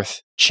net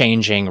worth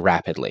changing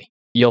rapidly.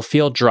 You'll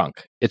feel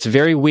drunk. It's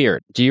very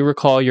weird. Do you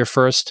recall your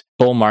first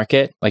bull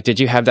market? Like, did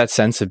you have that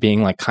sense of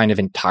being like kind of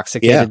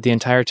intoxicated the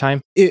entire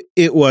time?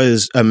 It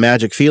was a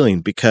magic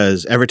feeling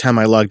because every time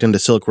I logged into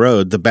Silk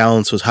Road, the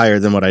balance was higher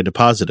than what I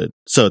deposited.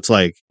 So it's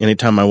like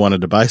anytime I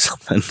wanted to buy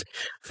something,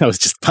 I was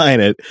just buying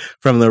it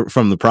from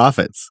the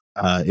profits.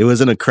 It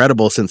was an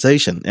incredible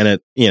sensation. And I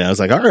was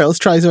like, all right, let's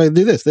try to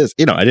do this.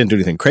 I didn't do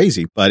anything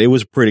crazy, but it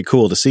was pretty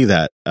cool to see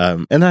that.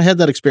 And I had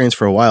that experience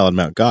for a while on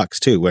Mt. Gox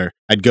too, where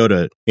I'd go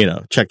to,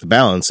 check the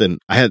balance and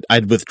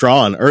I'd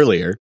withdrawn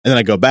earlier and then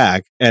I go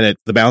back and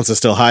the balance is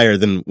still higher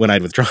than when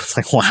I'd withdrawn. It's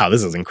like, wow,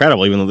 this is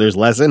incredible. Even though there's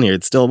less in here,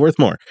 it's still worth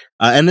more.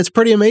 And it's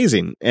pretty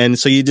amazing. And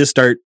so you just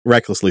start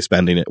recklessly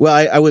spending it. Well,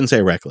 I wouldn't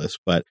say reckless,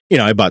 but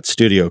I bought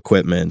studio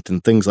equipment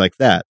and things like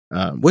that,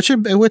 which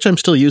I'm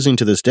still using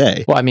to this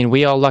day. Well, I mean,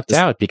 we all lucked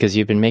out because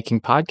you've been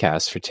making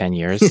podcasts for 10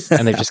 years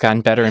and they've just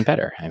gotten better and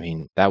better. I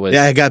mean, that was...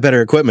 Yeah, I got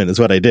better equipment is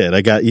what I did.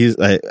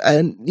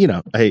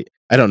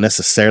 I don't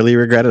necessarily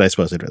regret it. I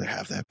suppose I'd rather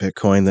have that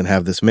Bitcoin than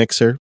have this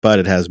mixer, but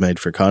it has made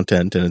for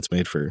content and it's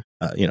made for,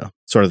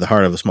 sort of the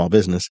heart of a small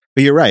business.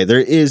 But you're right. There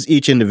is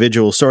each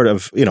individual sort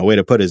of, way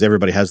to put it is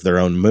everybody has their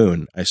own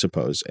moon, I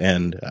suppose.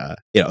 And,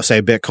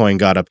 say Bitcoin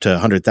got up to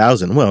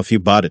 100,000. Well, if you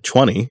bought at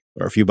 20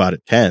 or if you bought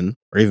at 10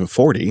 or even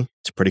 40,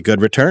 it's a pretty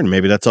good return.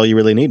 Maybe that's all you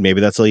really need.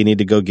 Maybe that's all you need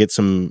to go get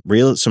some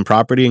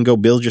property and go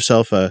build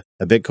yourself a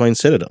Bitcoin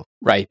citadel.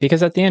 Right.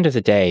 Because at the end of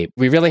the day,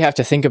 we really have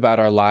to think about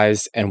our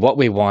lives and what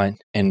we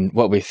want and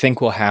what we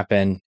think will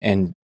happen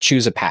and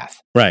choose a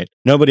path. Right.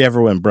 Nobody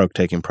ever went broke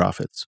taking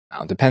profits.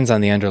 Well, it depends on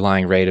the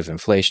underlying rate of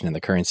inflation and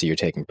the currency you're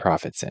taking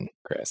profits in,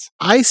 Chris.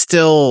 I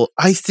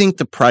think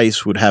the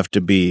price would have to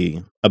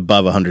be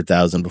above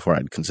 100,000 before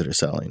I'd consider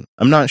selling.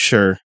 I'm not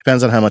sure.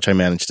 Depends on how much I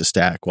manage to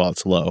stack while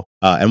it's low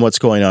and what's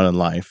going on in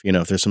life.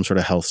 If there's some sort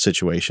of health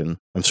situation,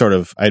 in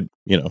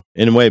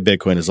a way,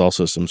 Bitcoin is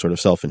also some sort of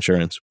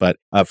self-insurance. But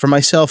for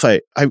myself, I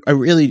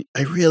really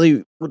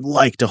would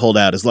like to hold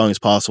out as long as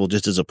possible,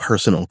 just as a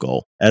personal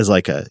goal, as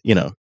like a,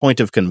 point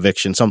of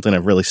conviction, something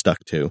I've really stuck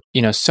to.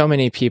 So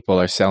many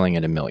people are selling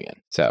at $1 million.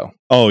 So,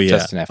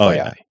 just an FYI. Oh,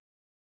 yeah.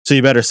 So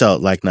you better sell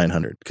it like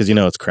 900 because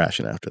it's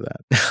crashing after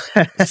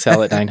that.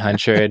 Sell at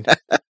 900,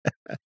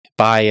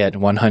 buy at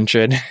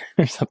 100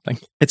 or something.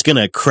 It's going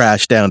to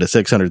crash down to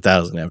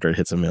 600,000 after it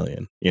hits $1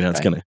 million. It's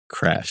going to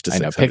crash to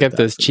 600,000. Pick up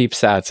those cheap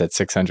sats at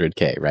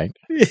 600K, right?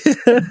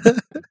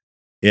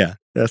 Yeah,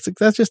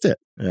 that's just it.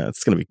 Yeah,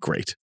 it's going to be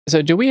great.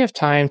 So do we have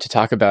time to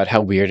talk about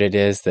how weird it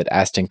is that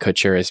Ashton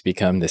Kutcher has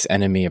become this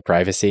enemy of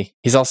privacy?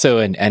 He's also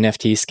an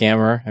NFT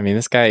scammer. I mean,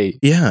 this guy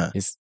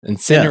is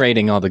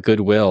incinerating all the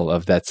goodwill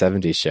of that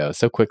 70s show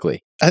so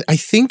quickly. I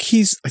think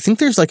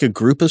there's like a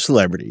group of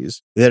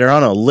celebrities that are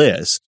on a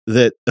list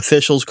that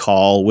officials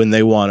call when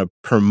they want to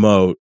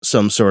promote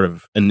some sort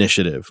of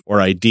initiative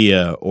or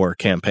idea or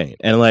campaign.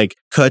 And like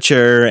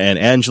Kutcher and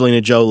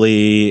Angelina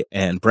Jolie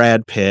and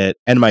Brad Pitt,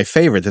 and my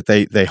favorite that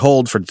they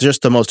hold for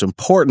just the most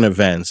important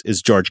events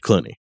is George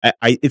Clooney.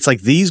 It's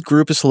like these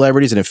group of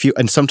celebrities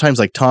and sometimes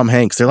like Tom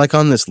Hanks, they're like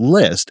on this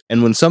list.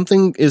 And when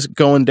something is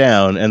going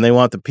down and they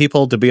want the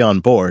people to be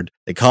on board,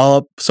 they call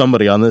up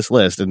somebody on this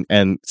list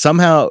and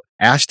somehow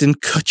Ashton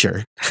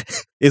Kutcher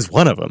is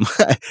one of them.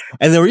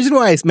 And the reason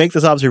why I make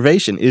this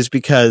observation is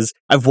because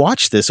I've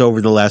watched this over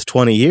the last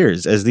 20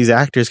 years as these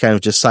actors kind of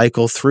just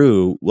cycle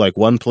through like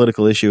one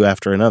political issue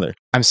after another.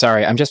 I'm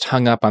sorry. I'm just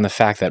hung up on the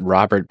fact that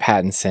Robert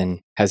Pattinson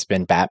has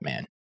been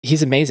Batman.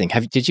 He's amazing.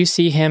 Did you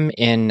see him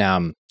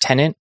in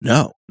Tenet?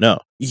 No.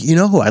 You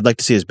know who I'd like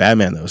to see as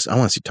Batman, though? I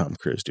want to see Tom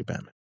Cruise do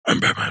Batman. I'm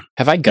Batman.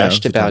 Have I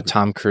gushed about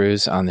Tom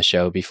Cruise on the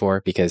show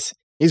before? Because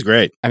he's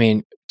great. I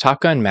mean, Top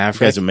Gun Maverick.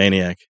 That guy's a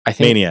maniac.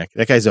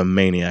 That guy's a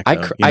maniac.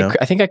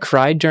 I think I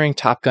cried during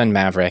Top Gun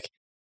Maverick.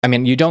 I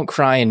mean, you don't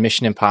cry in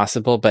Mission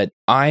Impossible, but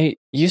I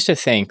used to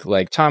think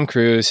like Tom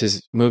Cruise,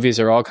 his movies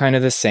are all kind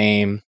of the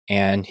same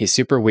and he's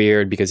super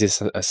weird because he's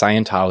a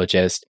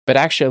Scientologist. But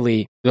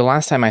actually, the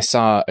last time I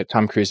saw a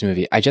Tom Cruise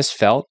movie, I just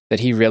felt that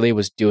he really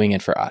was doing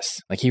it for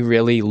us. Like he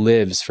really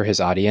lives for his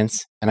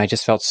audience. And I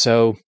just felt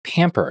so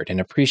pampered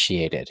and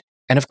appreciated.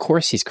 And of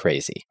course he's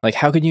crazy. Like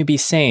how can you be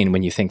sane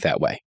when you think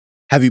that way?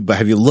 Have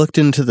you looked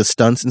into the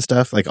stunts and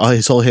stuff? Like all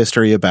his whole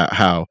history about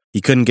how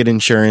he couldn't get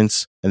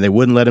insurance and they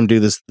wouldn't let him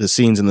do the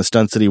scenes and the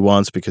stunts that he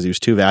wants because he was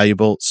too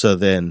valuable. So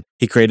then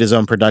he created his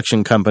own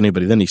production company,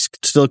 but then he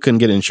still couldn't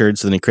get insured.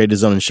 So then he created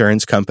his own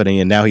insurance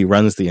company and now he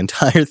runs the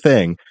entire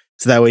thing.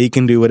 So that way he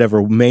can do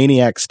whatever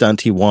maniac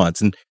stunt he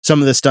wants. And some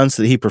of the stunts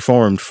that he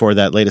performed for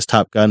that latest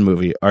Top Gun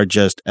movie are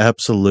just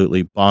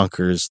absolutely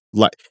bonkers.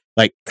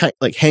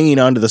 Like hanging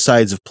onto the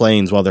sides of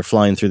planes while they're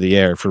flying through the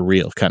air for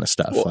real kind of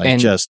stuff. Well,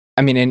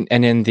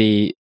 in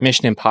the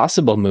Mission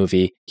Impossible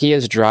movie, he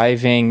is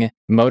driving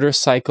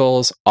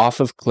motorcycles off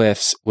of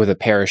cliffs with a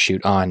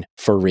parachute on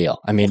for real.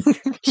 I mean,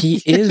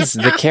 he is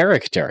the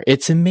character.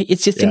 It's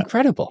just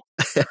incredible.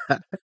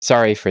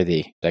 Sorry for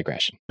the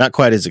digression. Not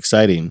quite as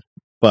exciting.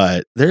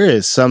 But there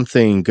is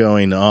something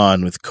going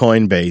on with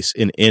Coinbase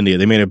in India.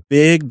 They made a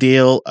big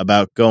deal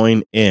about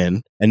going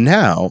in, and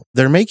now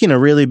they're making a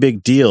really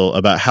big deal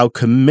about how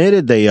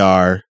committed they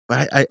are.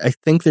 But I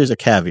think there's a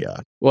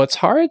caveat. Well, it's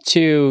hard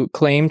to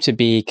claim to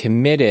be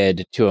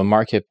committed to a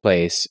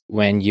marketplace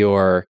when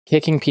you're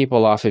kicking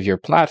people off of your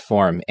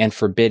platform and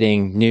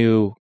forbidding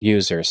new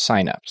users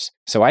signups.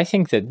 So I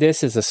think that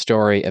this is a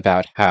story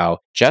about how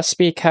just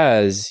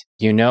because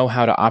you know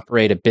how to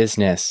operate a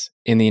business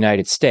in the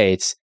United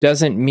States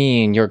doesn't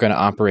mean you're going to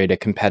operate a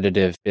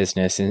competitive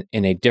business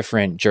in a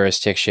different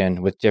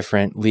jurisdiction with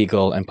different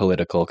legal and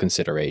political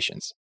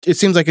considerations. It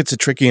seems like it's a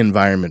tricky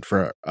environment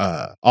for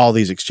all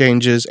these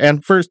exchanges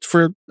and for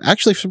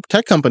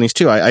tech companies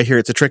too. I hear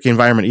it's a tricky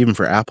environment even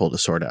for Apple to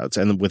sort out.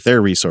 And with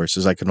their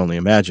resources, I can only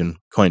imagine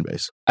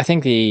Coinbase. I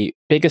think the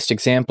biggest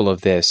example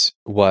of this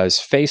was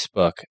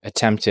Facebook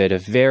attempted a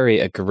very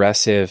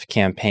aggressive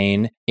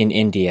campaign in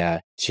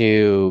India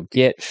to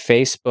get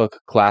Facebook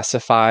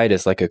classified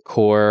as like a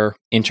core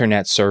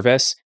internet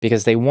service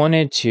because they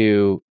wanted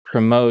to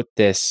promote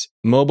this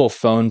mobile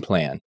phone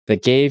plan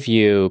that gave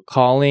you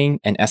calling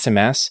and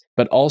SMS,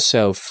 but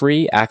also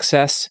free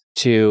access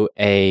to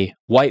a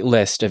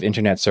whitelist of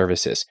internet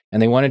services.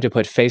 And they wanted to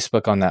put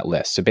Facebook on that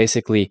list. So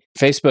basically,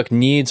 Facebook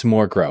needs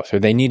more growth, or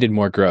they needed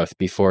more growth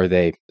before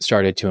they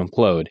started to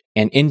implode.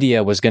 And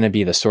India was going to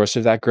be the source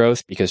of that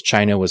growth because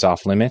China was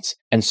off limits.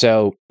 And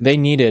so they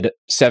needed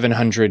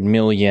 700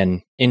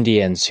 million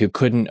Indians who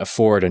couldn't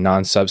afford a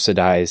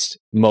non-subsidized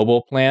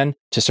mobile plan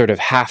to sort of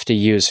have to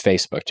use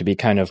Facebook, to be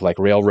kind of like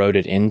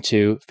railroaded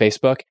into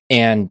Facebook.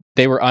 And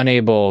they were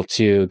unable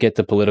to get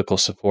the political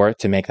support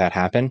to make that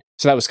happen.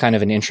 So that was kind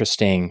of an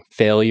interesting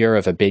failure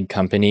of a big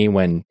company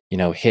when,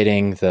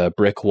 hitting the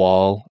brick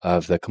wall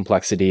of the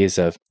complexities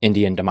of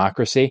Indian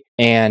democracy.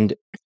 And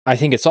I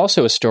think it's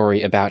also a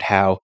story about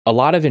how a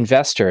lot of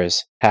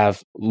investors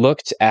have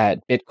looked at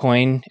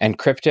Bitcoin and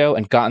crypto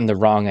and gotten the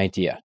wrong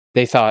idea.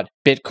 They thought,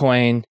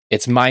 Bitcoin,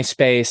 it's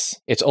MySpace,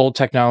 it's old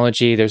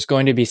technology, there's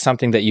going to be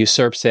something that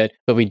usurps it,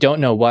 but we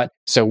don't know what.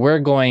 So we're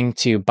going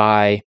to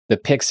buy the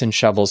picks and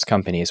shovels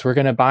companies. We're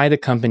going to buy the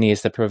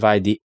companies that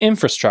provide the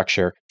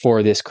infrastructure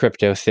for this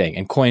crypto thing.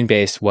 And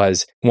Coinbase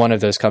was one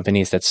of those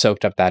companies that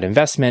soaked up that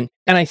investment.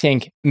 And I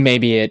think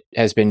maybe it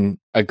has been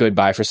a good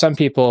buy for some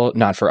people,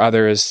 not for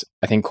others.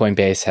 I think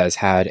Coinbase has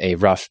had a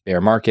rough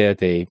bear market.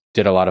 They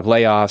did a lot of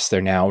layoffs.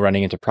 They're now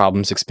running into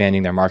problems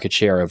expanding their market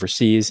share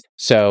overseas.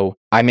 So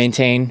I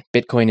maintain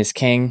Bitcoin is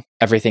king.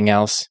 Everything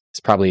else is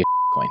probably a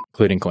coin,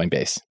 including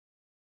Coinbase.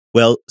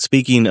 Well,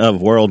 speaking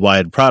of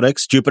worldwide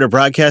products,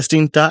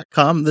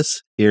 JupiterBroadcasting.com.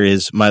 This here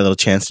is my little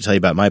chance to tell you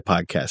about my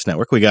podcast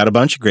network. We got a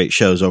bunch of great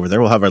shows over there.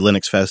 We'll have our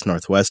Linux Fest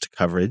Northwest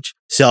coverage.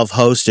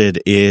 Self-hosted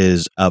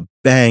is a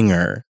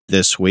banger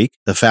this week.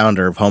 The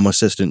founder of Home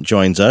Assistant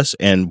joins us,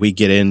 and we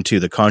get into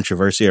the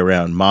controversy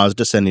around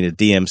Mazda sending a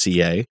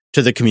DMCA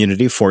to the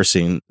community,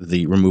 forcing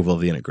the removal of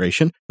the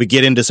integration. We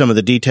get into some of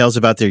the details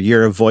about their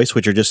Year of Voice,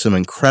 which are just some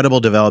incredible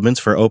developments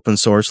for open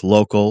source,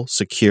 local,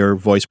 secure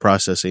voice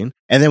processing.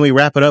 And then we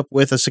wrap it up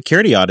with a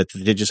security audit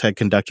that they just had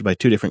conducted by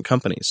 2 different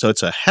companies. So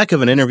it's a heck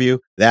of an interview,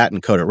 that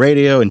and Coda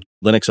Radio and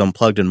Linux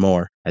Unplugged and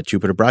more at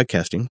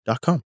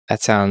JupiterBroadcasting.com.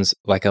 That sounds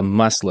like a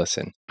must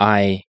listen.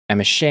 I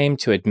am ashamed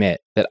to admit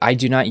that I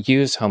do not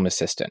use Home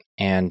Assistant,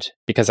 and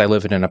because I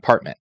live in an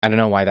apartment. I don't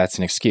know why that's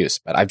an excuse,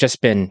 but I've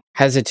just been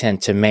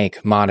hesitant to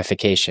make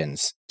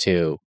modifications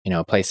to,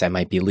 a place I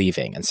might be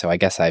leaving. And so I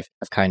guess I've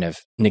kind of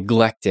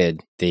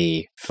neglected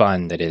the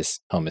fun that is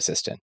Home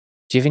Assistant.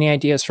 Do you have any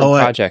ideas for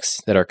projects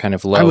that are kind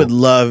of low? I'd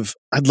love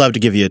to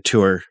give you a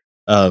tour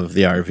of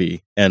the RV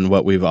and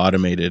what we've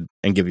automated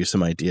and give you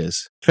some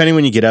ideas. Depending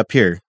when you get up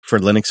here for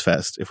Linux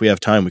Fest, if we have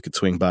time, we could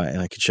swing by and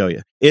I could show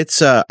you.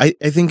 It's, I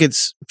think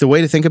it's, the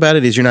way to think about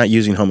it is you're not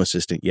using Home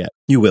Assistant yet.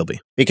 You will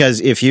be.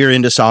 Because if you're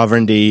into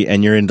sovereignty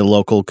and you're into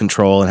local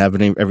control and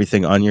having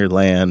everything on your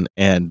LAN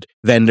and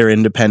vendor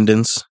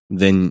independence,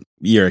 then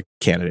you're a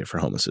candidate for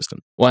Home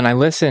Assistant. When I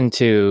listen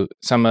to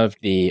some of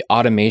the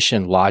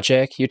automation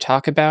logic you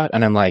talk about,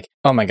 and I'm like,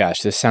 oh my gosh,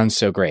 this sounds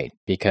so great.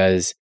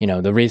 Because,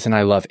 the reason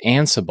I love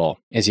Ansible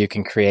is you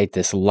can create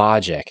this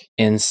logic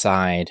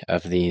inside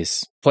of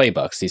these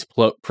playbooks, these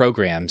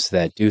programs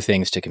that do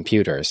things to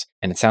computers.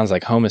 And it sounds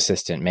like Home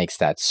Assistant makes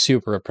that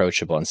super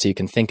approachable. And so you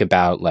can think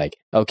about like,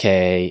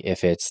 okay,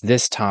 if it's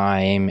this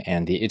time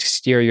and the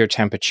exterior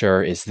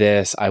temperature is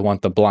this, I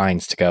want the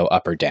blinds to go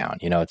up or down.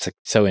 It's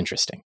so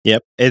interesting.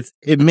 Yep.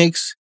 It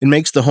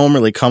makes the home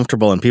really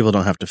comfortable and people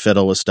don't have to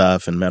fiddle with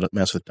stuff and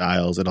mess with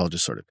dials. It all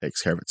just sort of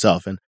takes care of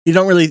itself. And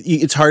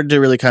it's hard to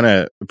really kind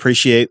of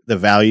appreciate the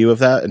value of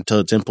that until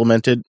it's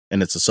implemented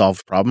and it's a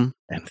solved problem.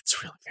 And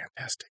it's really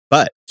fantastic.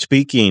 But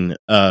speaking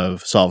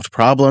of solved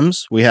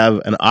problems, we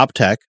have an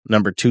Optech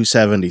number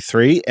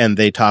 273, and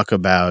they talk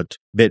about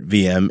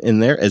BitVM in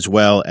there, as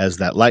well as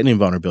that Lightning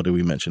vulnerability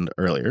we mentioned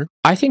earlier.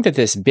 I think that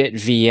this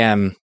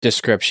BitVM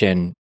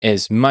description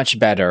is much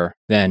better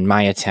than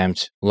my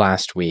attempt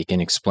last week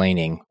in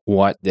explaining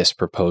what this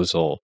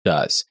proposal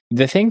does.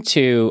 The thing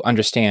to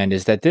understand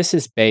is that this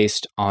is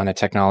based on a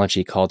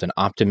technology called an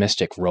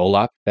optimistic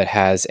rollup that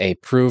has a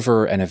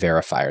prover and a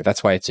verifier.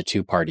 That's why it's a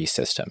 2-party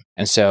system.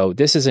 And so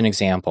this is an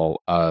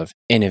example of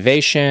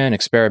innovation,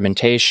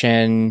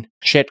 experimentation,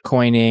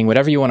 shitcoining,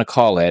 whatever you want to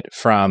call it,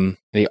 from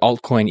the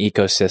altcoin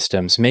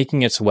ecosystems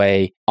making its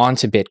way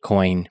onto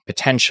Bitcoin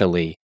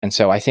potentially. And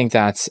so I think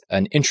that's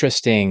an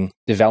interesting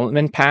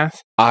development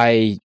path.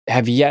 I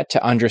have yet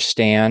to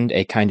understand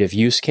a kind of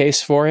use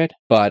case for it,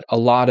 but a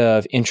lot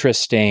of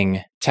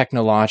interesting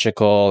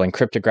technological and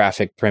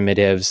cryptographic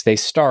primitives, they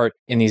start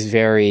in these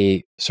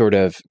very sort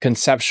of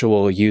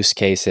conceptual use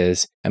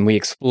cases, and we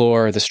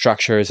explore the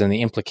structures and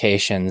the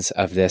implications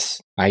of this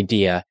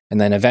idea.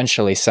 And then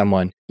eventually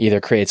someone either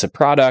creates a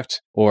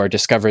product or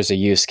discovers a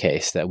use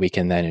case that we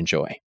can then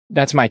enjoy.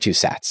 That's my 2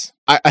 sats.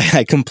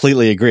 I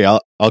completely agree.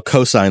 I'll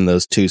co-sign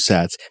those 2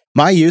 sats.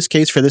 My use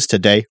case for this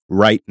today,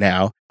 right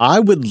now,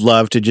 I would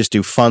love to just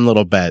do fun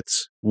little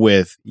bets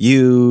with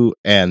you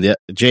and the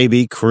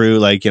JB crew,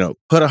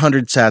 put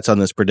 100 sats on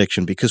this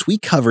prediction because we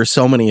cover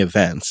so many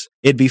events.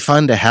 It'd be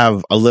fun to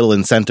have a little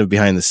incentive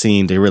behind the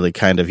scene to really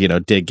kind of,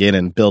 dig in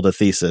and build a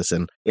thesis.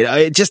 And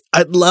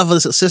I'd love a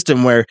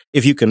system where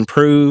if you can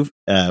prove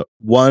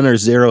 1 or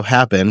 0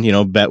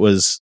 happened, bet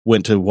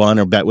went to 1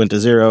 or bet went to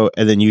 0,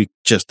 and then you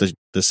just the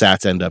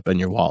sats end up in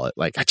your wallet.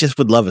 I just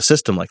would love a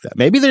system like that.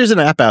 Maybe there's an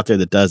app out there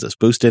that does this.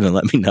 Boost in and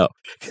let me know.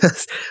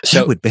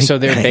 So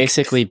there'd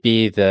basically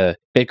be the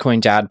Bitcoin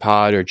Dad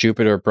Pod or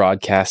Jupiter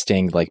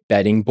Broadcasting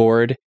betting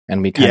board,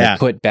 and we kind of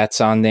put bets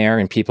on there,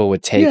 and people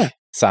would take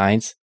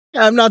sides.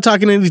 I'm not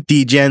talking any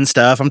degen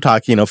stuff. I'm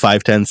talking,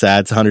 5, 10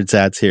 sats, 100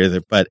 sats here,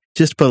 there, but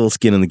just put a little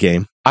skin in the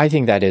game. I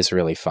think that is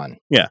really fun.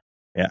 Yeah.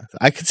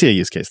 I could see a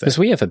use case there. Because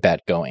we have a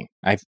bet going.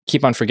 I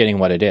keep on forgetting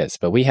what it is,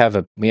 but we have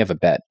a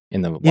bet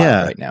in the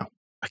wild right now.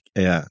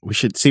 Yeah,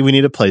 we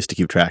need a place to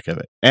keep track of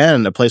it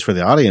and a place where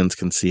the audience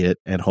can see it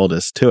and hold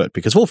us to it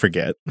because we'll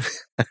forget.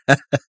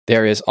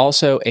 There is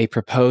also a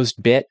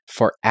proposed bit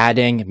for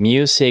adding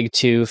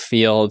MuSig2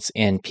 fields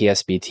in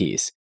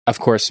PSBTs. Of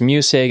course,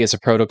 MuSig is a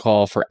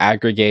protocol for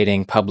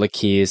aggregating public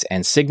keys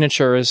and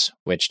signatures,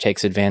 which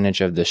takes advantage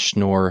of the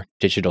Schnorr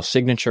digital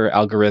signature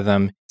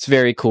algorithm. It's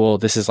very cool.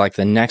 This is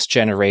the next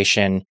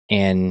generation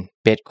in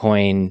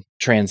Bitcoin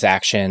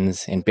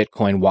transactions, in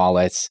Bitcoin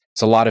wallets.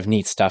 There's a lot of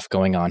neat stuff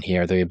going on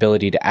here. The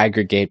ability to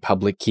aggregate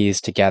public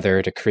keys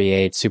together to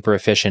create super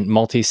efficient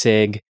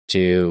multisig,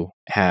 to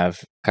have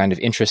kind of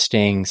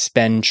interesting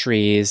spend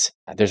trees.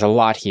 There's a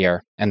lot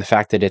here. And the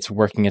fact that it's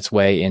working its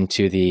way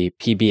into the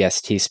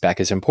PBST spec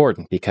is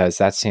important because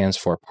that stands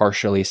for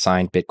partially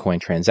signed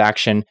Bitcoin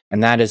transaction.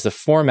 And that is the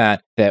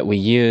format that we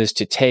use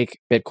to take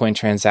Bitcoin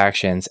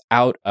transactions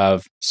out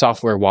of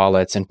software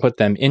wallets and put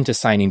them into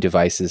signing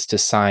devices to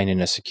sign in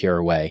a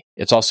secure way.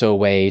 It's also a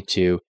way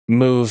to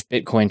move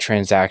Bitcoin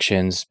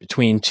transactions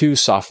between 2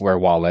 software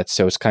wallets.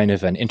 So it's kind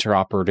of an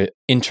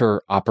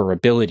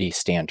interoperability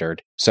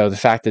standard. So the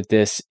fact that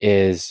this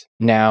is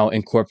now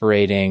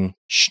incorporating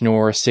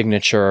Schnorr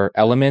signature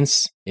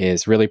elements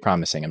is really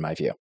promising in my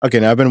view. Okay,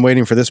 now I've been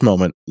waiting for this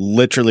moment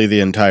literally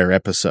the entire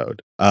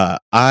episode.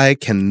 I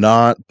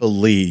cannot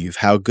believe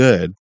how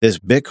good this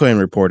Bitcoin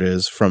report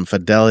is from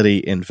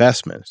Fidelity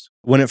Investments.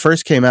 When it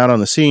first came out on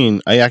the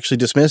scene, I actually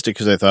dismissed it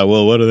because I thought,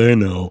 well, what do they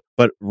know?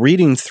 But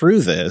reading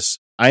through this,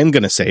 I'm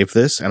going to save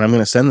this and I'm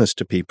going to send this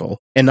to people.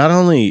 And not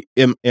only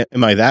am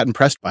I that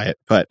impressed by it,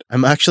 but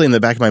I'm actually in the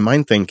back of my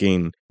mind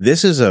thinking,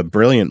 this is a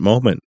brilliant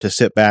moment to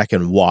sit back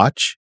and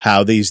watch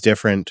how these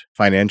different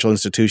financial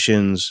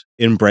institutions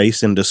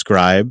embrace and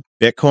describe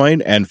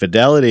Bitcoin. And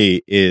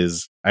Fidelity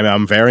is,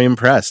 I'm very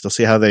impressed. I'll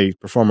see how they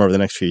perform over the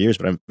next few years,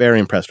 but I'm very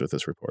impressed with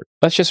this report.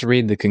 Let's just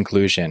read the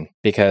conclusion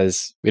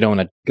because we don't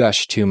want to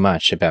gush too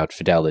much about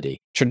Fidelity.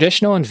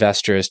 Traditional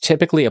investors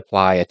typically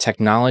apply a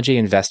technology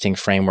investing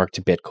framework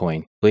to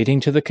Bitcoin, leading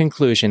to the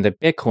conclusion that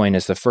Bitcoin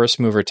as the first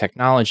mover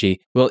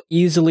technology will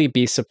easily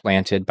be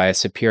supplanted by a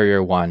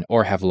superior one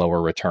or have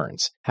lower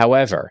returns.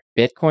 However,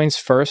 Bitcoin's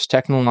first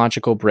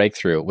technological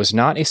breakthrough was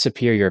not a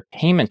superior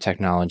payment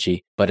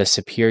technology, but a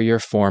superior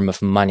form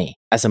of money.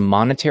 As a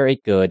monetary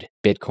good,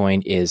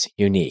 Bitcoin is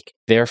unique.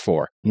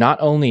 Therefore, not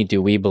only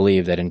do we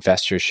believe that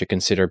investors should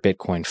consider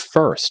Bitcoin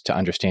first to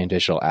understand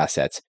digital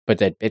assets, but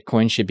that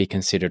Bitcoin should be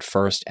considered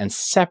first and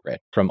separate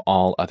from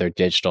all other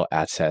digital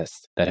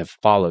assets that have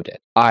followed it.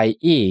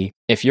 I.e.,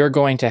 if you're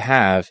going to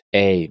have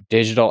a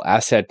digital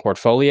asset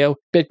portfolio,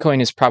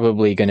 Bitcoin is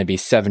probably going to be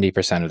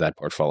 70% of that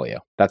portfolio.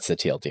 That's the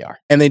TLDR.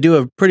 And they do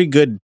a pretty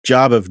good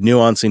job of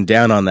nuancing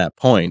down on that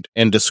point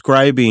and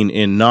describing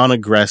in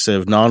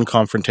non-aggressive,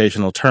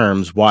 non-confrontational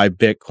terms why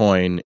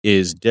Bitcoin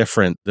is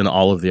different than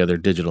all of the other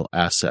digital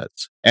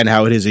assets and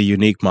how it is a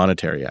unique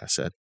monetary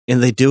asset.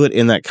 And they do it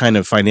in that kind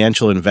of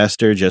financial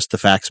investor, just the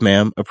facts,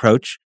 ma'am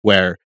approach,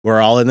 where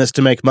we're all in this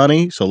to make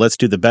money. So let's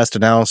do the best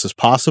analysis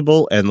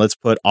possible and let's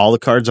put all the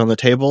cards on the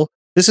table.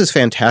 This is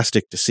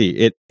fantastic to see.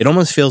 It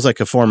almost feels like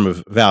a form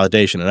of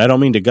validation. And I don't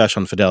mean to gush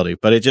on Fidelity,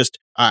 but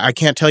I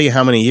can't tell you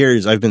how many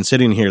years I've been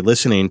sitting here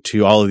listening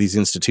to all of these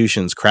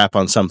institutions crap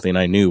on something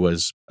I knew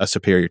was a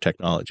superior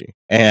technology.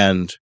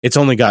 And it's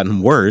only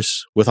gotten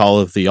worse with all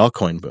of the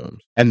altcoin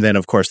booms. And then,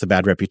 of course, the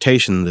bad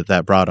reputation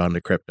that brought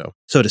onto crypto.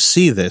 So to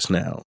see this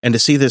now, and to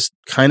see this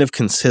kind of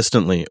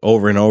consistently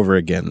over and over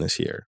again this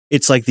year,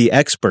 it's like the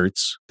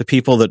experts, the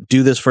people that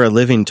do this for a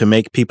living to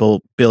make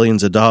people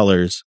billions of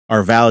dollars,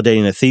 are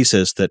validating a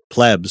thesis that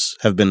plebs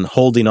have been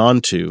holding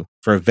on to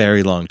for a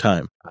very long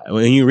time.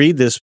 When you read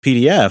this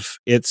PDF,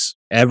 it's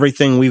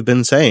everything we've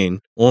been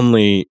saying,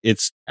 only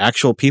it's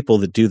actual people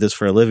that do this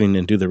for a living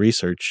and do the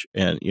research.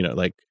 And,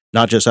 like,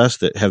 not just us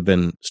that have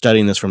been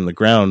studying this from the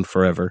ground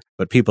forever,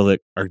 but people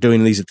that are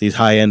doing these at these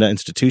high-end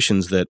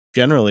institutions that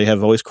generally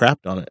have always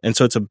crapped on it. And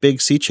so it's a big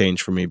sea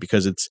change for me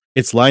because it's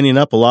lining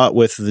up a lot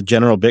with the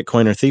general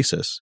Bitcoiner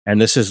thesis. And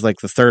this is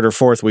like the third or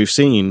fourth we've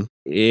seen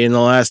in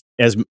the last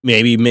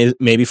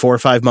maybe 4 or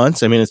 5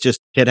 months. I mean, it's just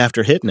hit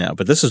after hit now,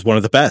 but this is one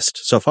of the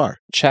best so far.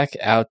 Check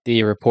out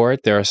the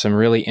report. There are some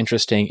really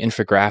interesting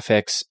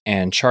infographics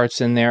and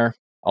charts in there.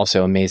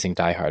 Also, amazing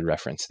Die Hard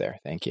reference there.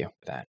 Thank you for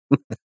that.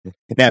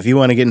 Now, if you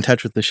want to get in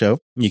touch with the show,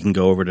 you can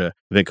go over to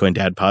Bitcoin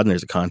Dad Pod, and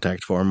there's a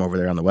contact form over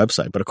there on the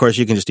website. But of course,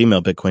 you can just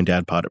email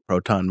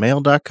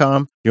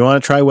bitcoindadpod@protonmail.com. If you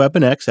want to try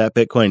WeaponX, at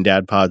Bitcoin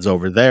Dad Pod's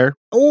over there.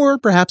 Or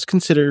perhaps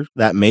consider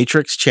that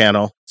Matrix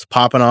channel. It's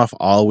popping off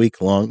all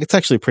week long. It's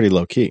actually pretty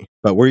low key,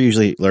 but we're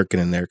usually lurking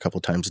in there a couple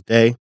times a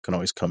day. You can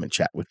always come and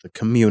chat with the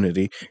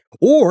community.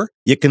 Or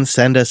you can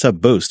send us a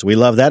boost. We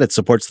love that. It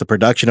supports the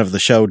production of the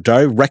show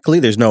directly.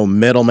 There's no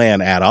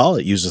middleman at all.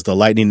 It uses the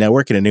Lightning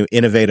Network in a new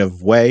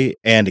innovative way,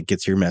 and it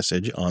gets your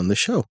message on the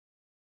show.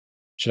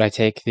 Should I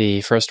take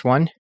the first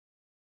one?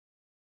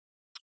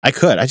 I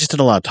could. I just did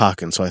a lot of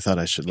talking, so I thought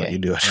I should let you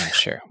do it. Yeah,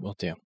 sure, we'll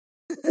do.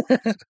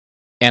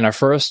 And our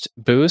first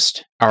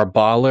boost, our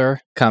baller,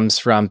 comes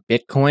from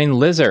Bitcoin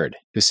Lizard,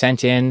 who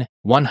sent in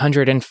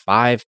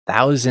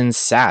 105,000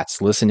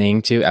 sats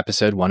listening to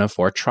episode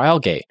 104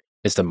 Trialgate.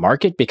 Is the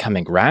market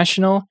becoming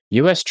rational?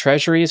 U.S.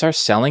 Treasuries are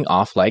selling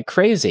off like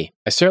crazy.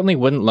 I certainly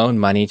wouldn't loan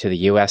money to the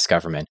U.S.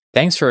 government.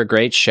 Thanks for a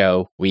great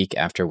show week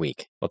after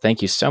week. Well,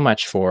 thank you so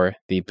much for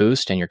the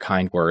boost and your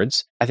kind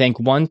words. I think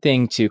one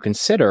thing to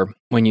consider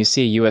when you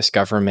see U.S.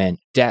 government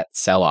debt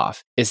sell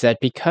off is that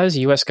because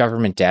U.S.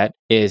 government debt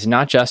is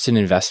not just an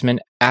investment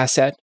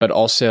asset, but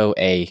also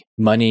a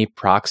money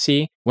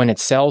proxy, when it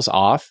sells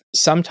off,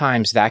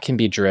 sometimes that can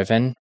be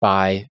driven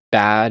by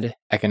bad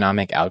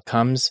economic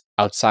outcomes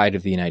outside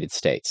of the United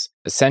States.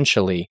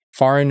 Essentially,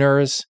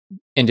 foreigners,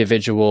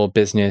 individual,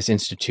 business,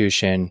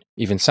 institution,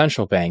 even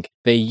central bank,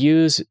 they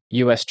use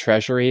U.S.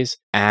 treasuries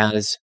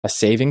as a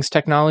savings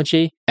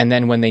technology. And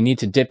then when they need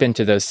to dip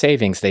into those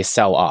savings, they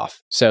sell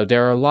off. So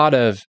there are a lot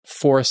of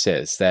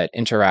forces that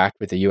interact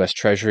with the U.S.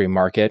 treasury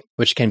market,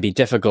 which can be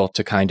difficult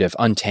to kind of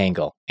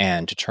untangle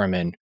and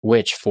determine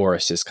which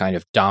force is kind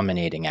of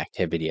dominating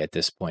activity at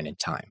this point in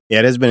time. Yeah,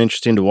 it has been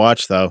interesting to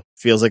watch, though.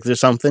 Feels like there's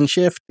something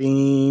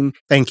shifting.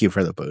 Thank you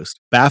for the boost.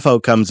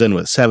 Bafo comes in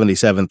with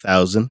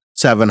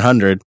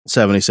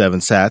 77,777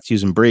 sats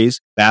using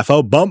Breeze.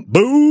 Bafo bump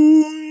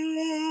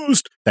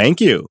boost.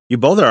 Thank you. You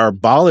both are our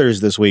ballers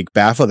this week.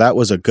 Bafo, that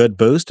was a good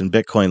boost. And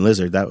Bitcoin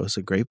Lizard, that was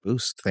a great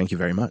boost. Thank you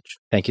very much.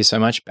 Thank you so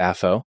much,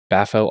 Bafo.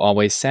 Bafo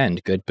always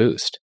send good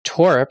boost.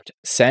 Torpt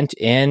sent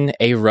in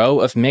a row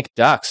of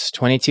McDucks,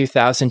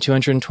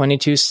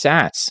 22,222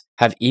 sats.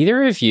 Have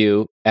either of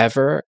you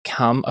ever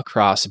come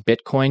across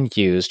Bitcoin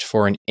used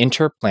for an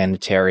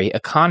interplanetary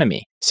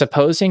economy?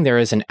 Supposing there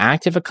is an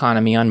active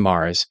economy on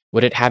Mars,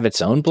 would it have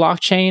its own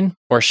blockchain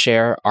or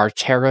share our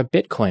Terra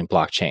Bitcoin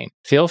blockchain?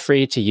 Feel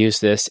free to use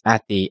this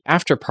at the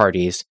after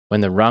parties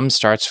when the rum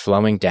starts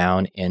flowing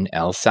down in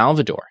El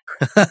Salvador.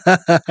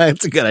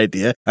 That's a good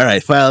idea. All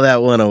right, file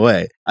that one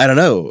away. I don't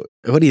know.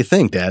 What do you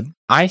think, Dad?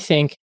 I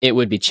think it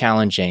would be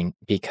challenging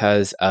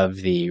because of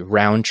the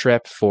round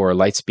trip for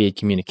lightspeed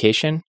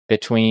communication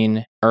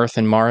between Earth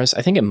and Mars.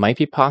 I think it might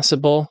be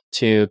possible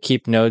to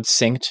keep nodes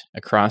synced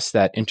across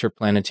that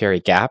interplanetary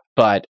gap,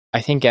 but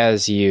I think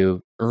as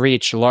you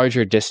reach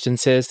larger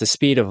distances, the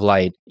speed of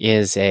light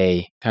is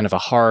a kind of a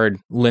hard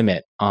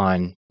limit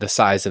on the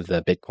size of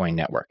the Bitcoin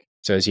network.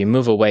 So as you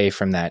move away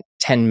from that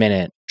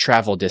 10-minute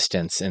travel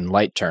distance in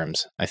light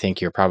terms, I think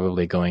you're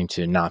probably going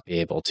to not be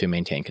able to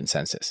maintain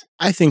consensus.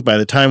 I think by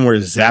the time we're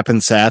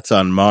zapping sats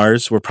on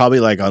Mars, we're probably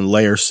like on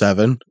layer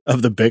 7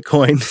 of the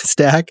Bitcoin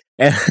stack.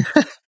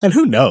 And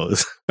who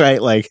knows,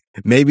 right? Like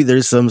maybe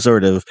there's some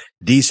sort of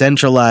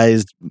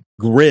decentralized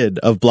grid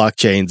of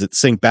blockchains that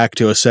sync back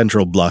to a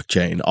central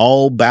blockchain,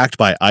 all backed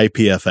by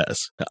IPFS.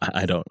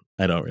 I don't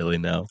really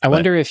know. I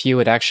wonder if you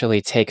would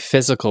actually take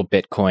physical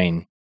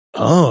Bitcoin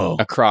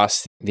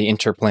across the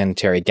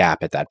interplanetary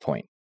gap at that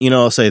point. You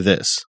know, I'll say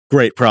this.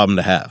 Great problem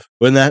to have.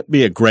 Wouldn't that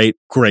be a great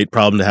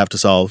problem to have to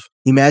solve?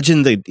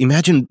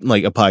 Imagine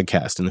like a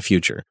podcast in the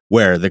future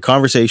where the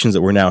conversations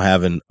that we're now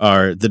having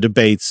are the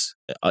debates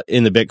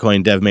in the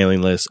Bitcoin dev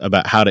mailing list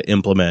about how to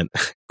implement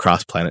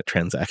cross-planet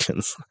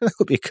transactions. That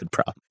would be a good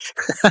problem.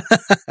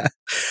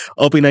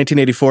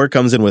 Opie1984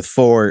 comes in with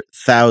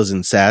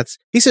 4,000 sats.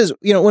 He says,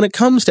 when it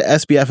comes to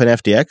SBF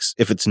and FTX,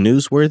 if it's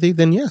newsworthy,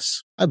 then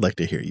yes, I'd like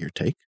to hear your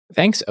take.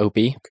 Thanks,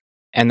 Opie.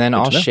 And then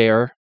I'll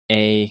share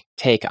a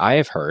take I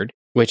have heard,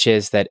 which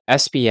is that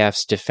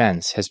SBF's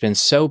defense has been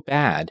so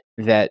bad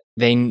that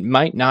they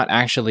might not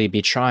actually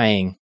be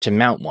trying to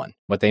mount one.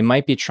 What they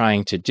might be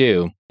trying to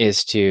do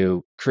is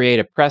to create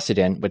a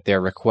precedent with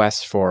their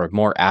requests for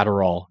more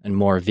Adderall and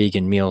more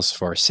vegan meals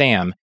for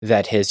Sam,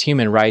 that his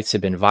human rights have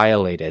been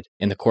violated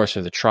in the course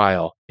of the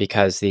trial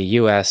because the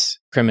U.S.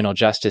 criminal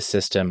justice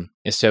system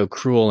is so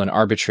cruel and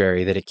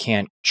arbitrary that it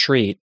can't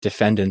treat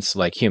defendants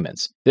like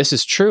humans. This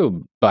is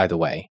true, by the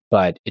way,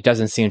 but it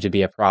doesn't seem to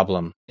be a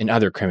problem in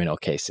other criminal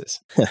cases.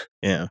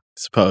 Yeah, I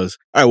suppose.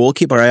 All right, we'll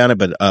keep our eye on it,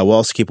 but we'll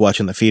also keep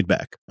watching the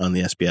feedback on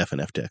the SBF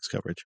and FTX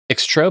coverage.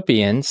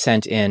 Extropian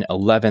sent in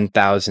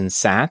 11,000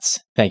 sats.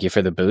 Thank you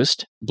for the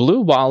boost.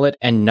 Blue Wallet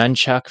and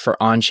Nunchuck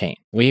for on-chain.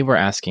 We were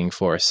asking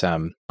for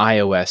some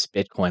iOS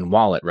Bitcoin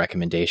wallet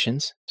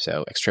recommendations,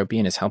 so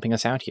Extropian is helping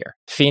us out here.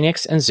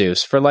 Phoenix and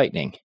Zeus for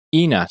Lightning.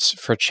 eNuts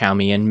for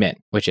Chaumian Mint,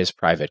 which is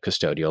private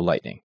custodial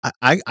Lightning.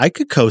 I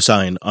could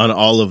co-sign on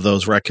all of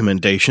those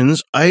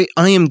recommendations. I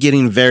am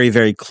getting very,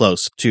 very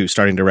close to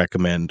starting to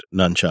recommend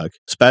Nunchuck,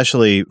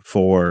 especially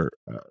for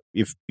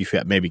if you've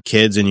got maybe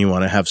kids and you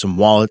want to have some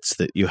wallets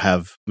that you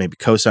have maybe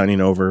co-signing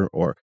over,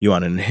 or you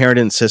want an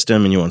inheritance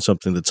system and you want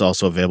something that's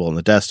also available on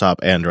the desktop,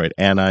 Android,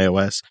 and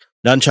iOS.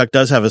 Nunchuck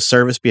does have a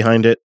service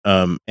behind it,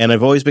 and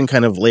I've always been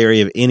kind of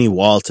leery of any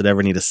wallets that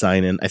ever need a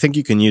sign-in. I think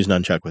you can use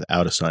Nunchuck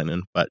without a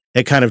sign-in, but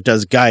it kind of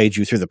does guide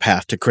you through the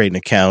path to create an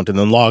account and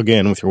then log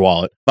in with your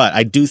wallet. But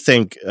I do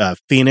think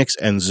Phoenix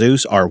and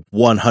Zeus are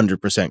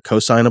 100%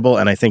 co-signable,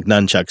 and I think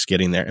Nunchuck's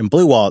getting there. And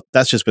Blue Wallet,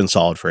 that's just been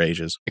solid for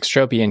ages.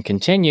 Extropian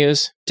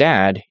continues,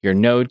 Dad, your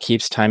node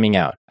keeps timing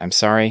out. I'm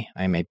sorry,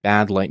 I'm a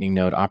bad Lightning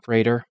node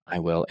operator. I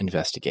will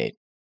investigate.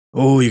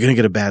 Oh, you're going to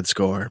get a bad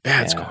score.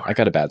 Score. I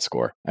got a bad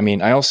score. I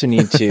mean, I also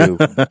need to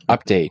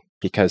update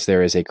because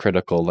there is a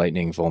critical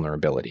Lightning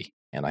vulnerability,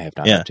 and I have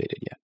not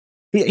updated yet.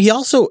 He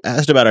also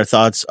asked about our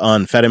thoughts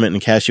on Fedimint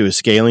and Cashew as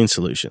scaling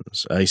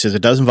solutions. He says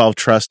it does involve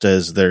trust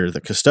as they're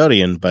the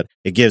custodian, but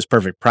it gives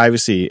perfect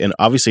privacy, and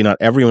obviously not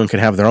everyone can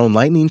have their own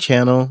Lightning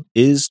channel.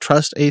 Is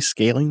trust a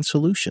scaling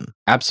solution?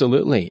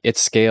 Absolutely. It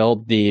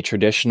scaled the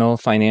traditional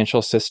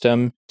financial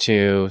system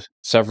to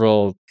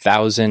several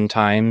thousand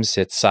times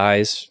its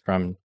size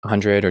from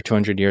 100 or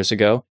 200 years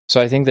ago.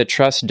 So I think that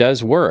trust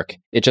does work.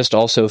 It just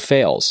also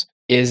fails.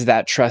 Is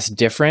that trust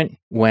different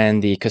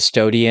when the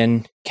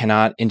custodian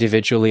cannot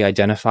individually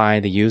identify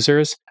the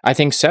users? I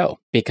think so,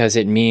 because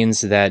it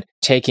means that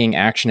taking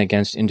action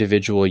against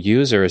individual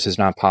users is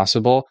not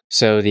possible.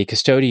 So the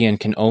custodian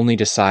can only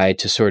decide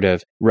to sort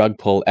of rug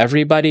pull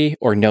everybody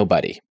or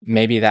nobody.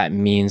 Maybe that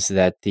means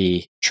that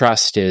the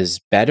trust is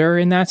better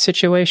in that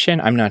situation.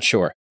 I'm not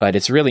sure, but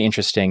it's really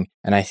interesting.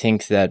 And I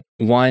think that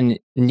one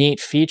neat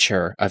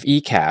feature of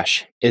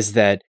eCash is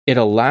that it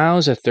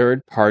allows a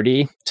third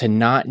party to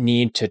not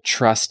need to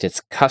trust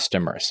its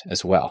customers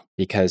as well,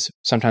 because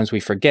sometimes we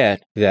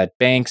forget that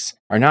banks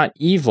are not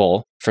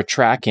evil for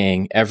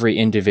tracking every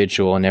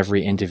individual and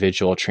every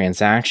individual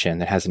transaction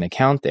that has an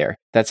account there.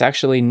 That's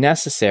actually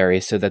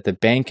necessary so that the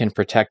bank can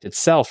protect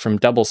itself from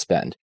double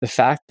spend. The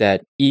fact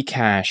that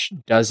eCash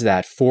does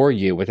that for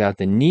you without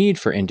the need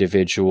for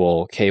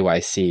individual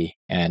KYC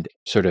and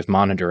sort of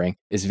monitoring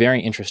is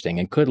very interesting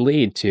and could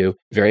lead to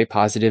very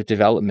positive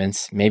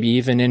developments, maybe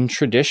even in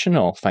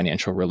traditional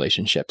financial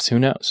relationships. Who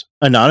knows?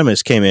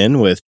 Anonymous came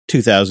in with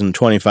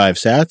 2,025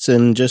 sats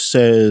and just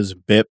says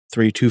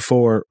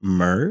BIP324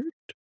 merged.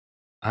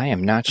 I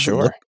am not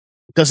sure.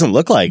 Doesn't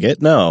look like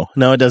it. No,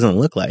 it doesn't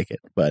look like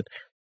it, but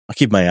I'll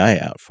keep my eye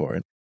out for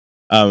it.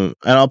 And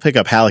I'll pick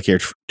up Halleck here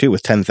too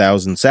with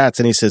 10,000 sats.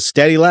 And he says,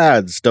 steady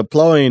lads,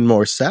 deploying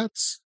more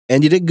sats.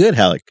 And you did good,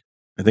 Halleck.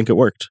 I think it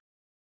worked.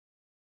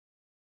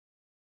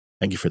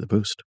 Thank you for the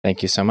boost.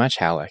 Thank you so much,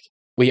 Halleck.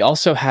 We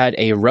also had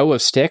a row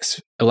of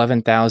sticks,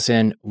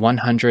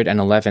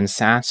 11,111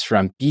 sats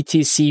from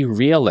BTC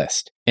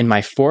Realist. In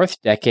my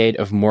fourth decade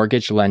of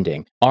mortgage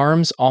lending,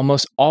 ARMs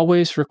almost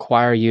always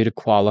require you to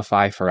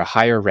qualify for a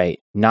higher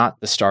rate, not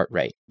the start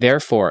rate.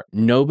 Therefore,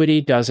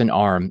 nobody does an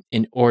ARM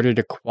in order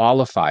to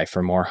qualify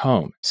for more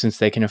home, since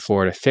they can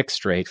afford a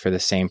fixed rate for the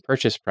same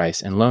purchase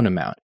price and loan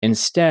amount.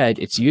 Instead,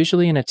 it's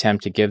usually an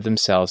attempt to give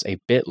themselves a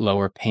bit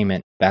lower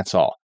payment, that's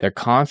all. They're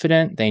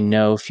confident they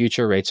know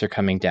future rates are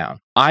coming down.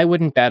 I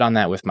wouldn't bet on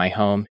that with my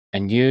home,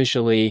 and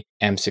usually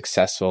am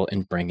successful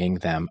in bringing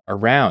them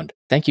around.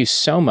 Thank you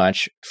so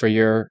much for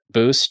your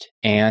boost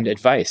and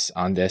advice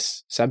on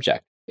this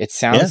subject. It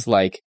sounds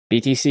like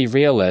BTC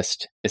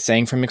Realist is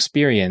saying from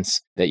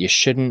experience that you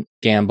shouldn't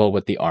gamble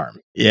with the arm.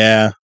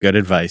 Yeah, good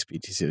advice,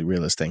 BTC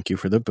Realist. Thank you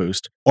for the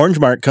boost.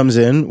 OrangeMart comes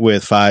in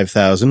with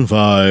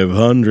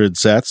 5,500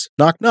 sats.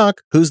 Knock,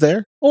 knock. Who's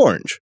there?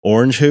 Orange.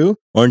 Orange who?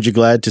 Orange, you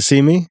glad to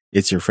see me?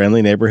 It's your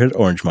friendly neighborhood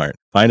OrangeMart.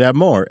 Find out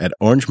more at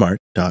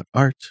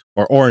orangemart.art.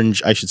 Or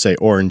Orange, I should say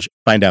Orange.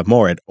 Find out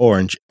more at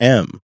orangem.art.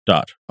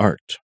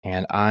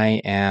 And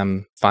I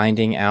am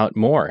finding out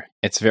more.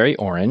 It's very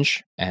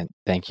orange, and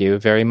thank you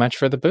very much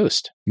for the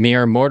boost.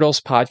 Mere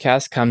Mortals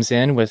podcast comes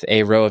in with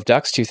a row of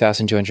ducks,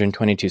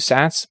 2,222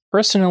 sats.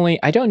 Personally,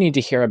 I don't need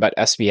to hear about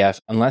SBF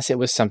unless it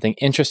was something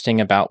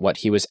interesting about what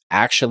he was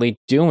actually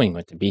doing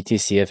with the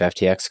BTC of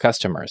FTX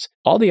customers.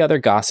 All the other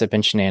gossip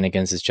and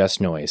shenanigans is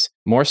just noise.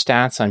 More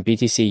stats on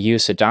BTC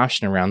use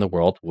adoption around the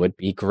world would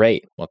be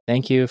great. Well,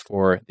 thank you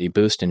for the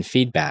boost and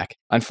feedback.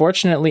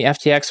 Unfortunately,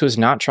 FTX was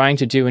not trying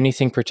to do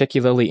anything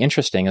particularly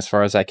interesting as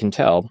far as I can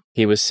tell.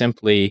 He was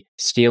simply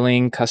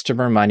stealing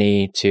customer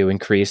money to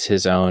increase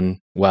his own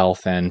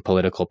wealth and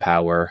political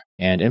power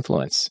and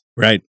influence.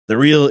 Right. The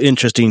real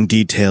interesting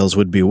details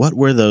would be, what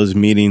were those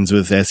meetings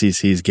with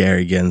SEC's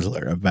Gary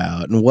Gensler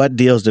about? And what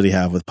deals did he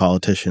have with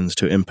politicians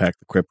to impact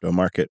the crypto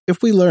market?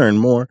 If we learn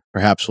more,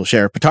 perhaps we'll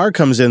share. Pitar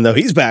comes in, though.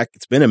 He's back.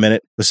 It's been a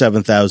minute, with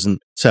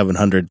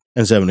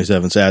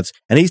 7,777 sats.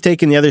 And he's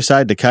taking the other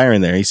side to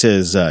Chiron there. He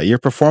says, you're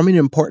performing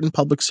important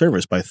public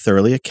service by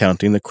thoroughly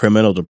accounting the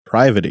criminal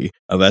depravity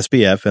of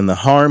SBF and the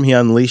harm he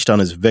unleashed on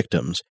his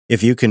victims.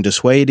 If you can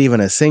dissuade even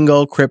a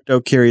single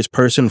crypto-curious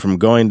person from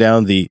going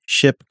down the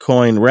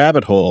shitcoin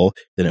rabbit hole,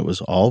 then it was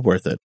all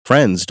worth it.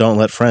 Friends don't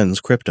let friends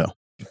crypto.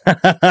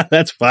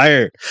 That's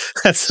fire.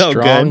 That's so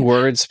good. Strong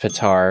words,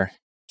 Pitar.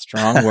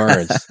 Strong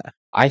words.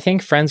 I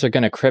think friends are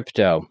going to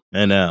crypto.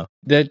 I know.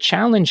 The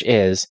challenge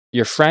is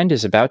your friend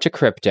is about to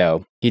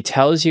crypto. He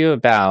tells you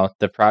about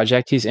the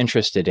project he's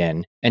interested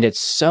in, and it's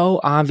so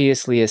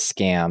obviously a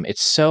scam.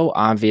 It's so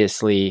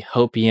obviously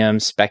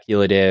hopium,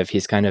 speculative.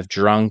 He's kind of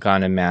drunk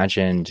on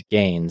imagined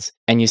gains.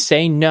 And you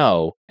say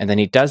no, and then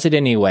he does it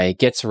anyway,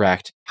 gets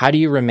wrecked. How do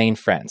you remain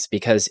friends?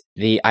 Because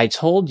the I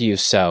told you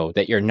so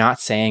that you're not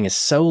saying is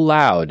so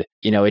loud,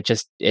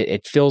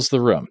 it fills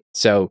the room.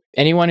 So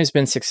anyone who's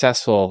been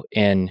successful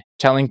in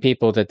telling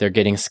people that they're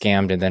getting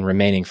scammed and then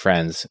remaining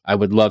friends, I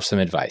would love some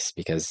advice,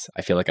 because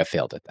I feel like I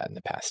failed at that in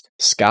the past.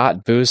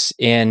 Scott boosts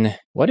in,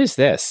 what is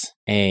this?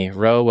 A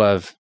row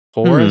of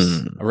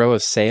fours? A row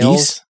of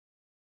sails?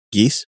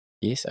 Geese?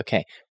 Geese?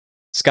 Okay.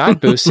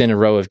 Scott boosts in a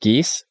row of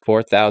geese,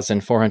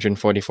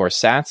 4,444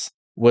 sats.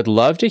 Would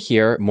love to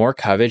hear more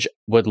coverage.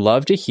 Would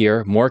love to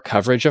hear more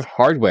coverage of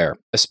hardware,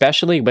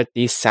 especially with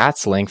the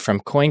Sats link from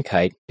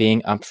CoinKite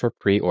being up for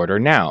pre-order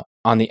now.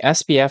 On the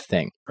SBF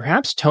thing,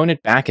 perhaps tone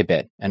it back a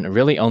bit and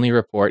really only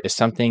report if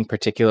something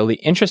particularly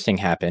interesting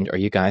happened or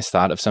you guys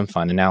thought of some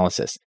fun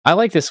analysis. I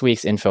like this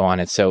week's info on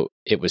it, so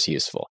it was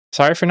useful.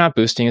 Sorry for not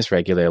boosting as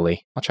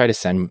regularly. I'll try to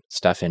send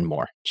stuff in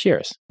more.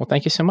 Cheers. Well,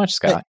 thank you so much,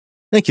 Scott.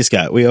 Thank you,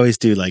 Scott. We always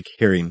do like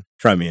hearing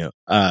from you.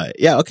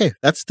 Yeah, okay.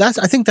 That's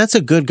I think that's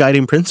a good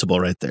guiding principle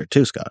right there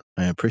too, Scott.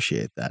 I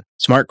appreciate that.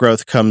 Smart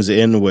Growth comes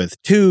in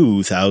with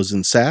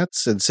 2,000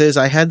 sats and says,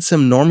 I had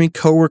some normie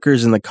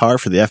coworkers in the car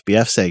for the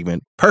FBF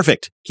segment.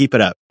 Perfect. Keep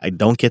it up. I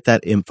don't get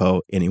that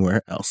info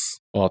anywhere else.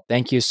 Well,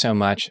 thank you so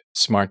much,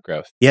 Smart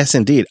Growth. Yes,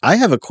 indeed. I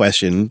have a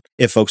question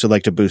if folks would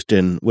like to boost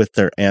in with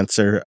their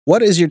answer.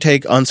 What is your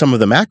take on some of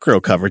the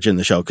macro coverage in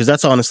the show? Because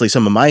that's honestly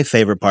some of my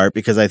favorite part,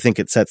 because I think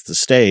it sets the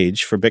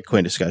stage for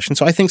Bitcoin discussion.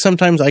 So I think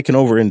sometimes I can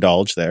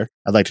overindulge there.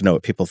 I'd like to know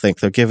what people think.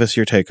 So give us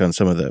your take on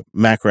some of the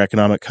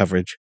macroeconomic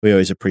coverage. We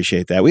always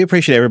appreciate that. We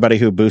appreciate everybody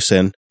who boosts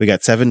in. We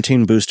got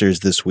 17 boosters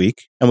this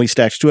week, and we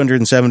stacked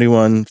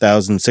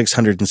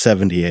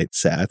 271,678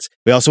 sats.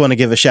 We also want to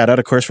give a shout out,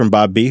 of course, from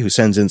Bob B, who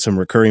sends in some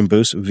recurring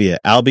boosts via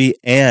Alby,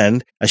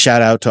 and a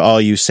shout out to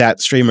all you sat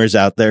streamers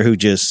out there who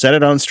just set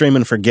it on stream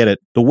and forget it.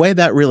 The way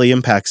that really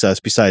impacts us,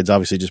 besides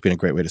obviously just being a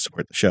great way to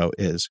support the show,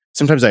 is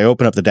sometimes I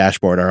open up the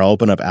dashboard or I'll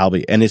open up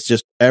Alby, and it's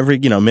just every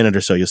minute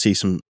or so you'll see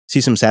some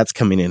sats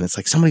coming in. It's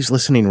like somebody's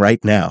listening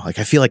right now. Like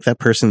I feel like that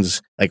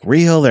person's like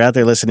real. They're out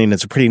there listening.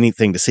 It's a pretty neat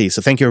thing to see.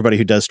 So thank you everybody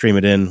who does stream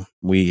it in.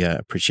 We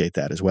appreciate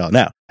that as well.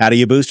 Now, how do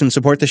you boost and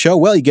support the show?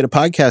 Well, you get a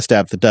podcast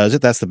app that does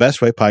it. That's the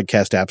best way.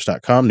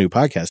 Podcastapps.com,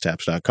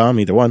 newpodcastapps.com,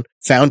 either one.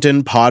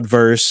 Fountain,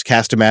 Podverse,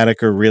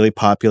 Castamatic are really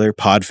popular.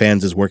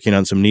 Podfans is working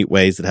on some neat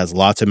ways that has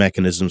lots of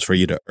mechanisms for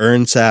you to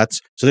earn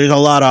sats. So there's a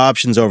lot of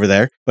options over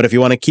there. But if you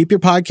want to keep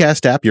your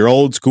podcast app, your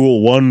old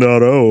school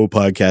 1.0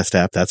 podcast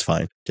app, that's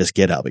fine. Just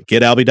get Alby.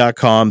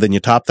 GetAlby.com. Then you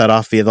top that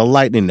off via the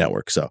Lightning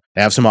Network. So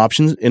they have some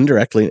options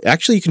indirectly.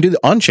 Actually, you can do the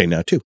on-chain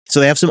now too. So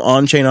they have some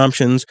on-chain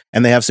options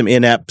and they have some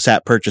in-app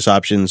sat purchase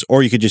options,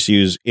 or you could just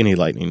use any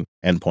Lightning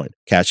endpoint.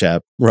 Cash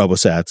App,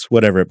 RoboSats,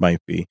 whatever it might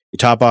be. You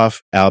top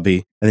off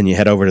Alby, and then you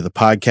head over to the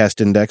Podcast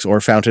Index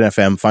or Fountain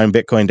FM, find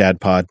Bitcoin Dad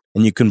Pod,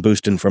 and you can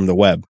boost in from the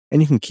web,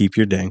 and you can keep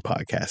your dang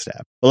podcast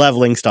app. We'll have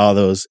links to all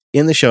those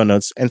in the show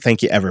notes, and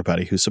thank you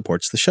everybody who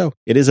supports the show.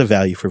 It is a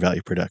value for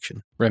value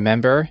production.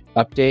 Remember,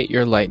 update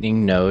your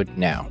Lightning node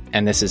now.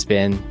 And this has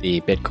been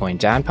the Bitcoin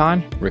Dad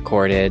Pod,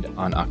 recorded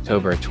on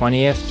October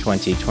 20th,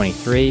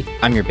 2023.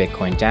 I'm your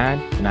Bitcoin Dad,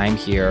 and I'm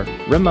here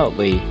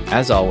remotely,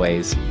 as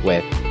always,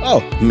 with...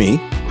 me,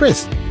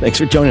 Chris. Thanks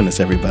for joining us,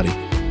 everybody.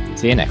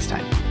 See you next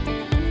time.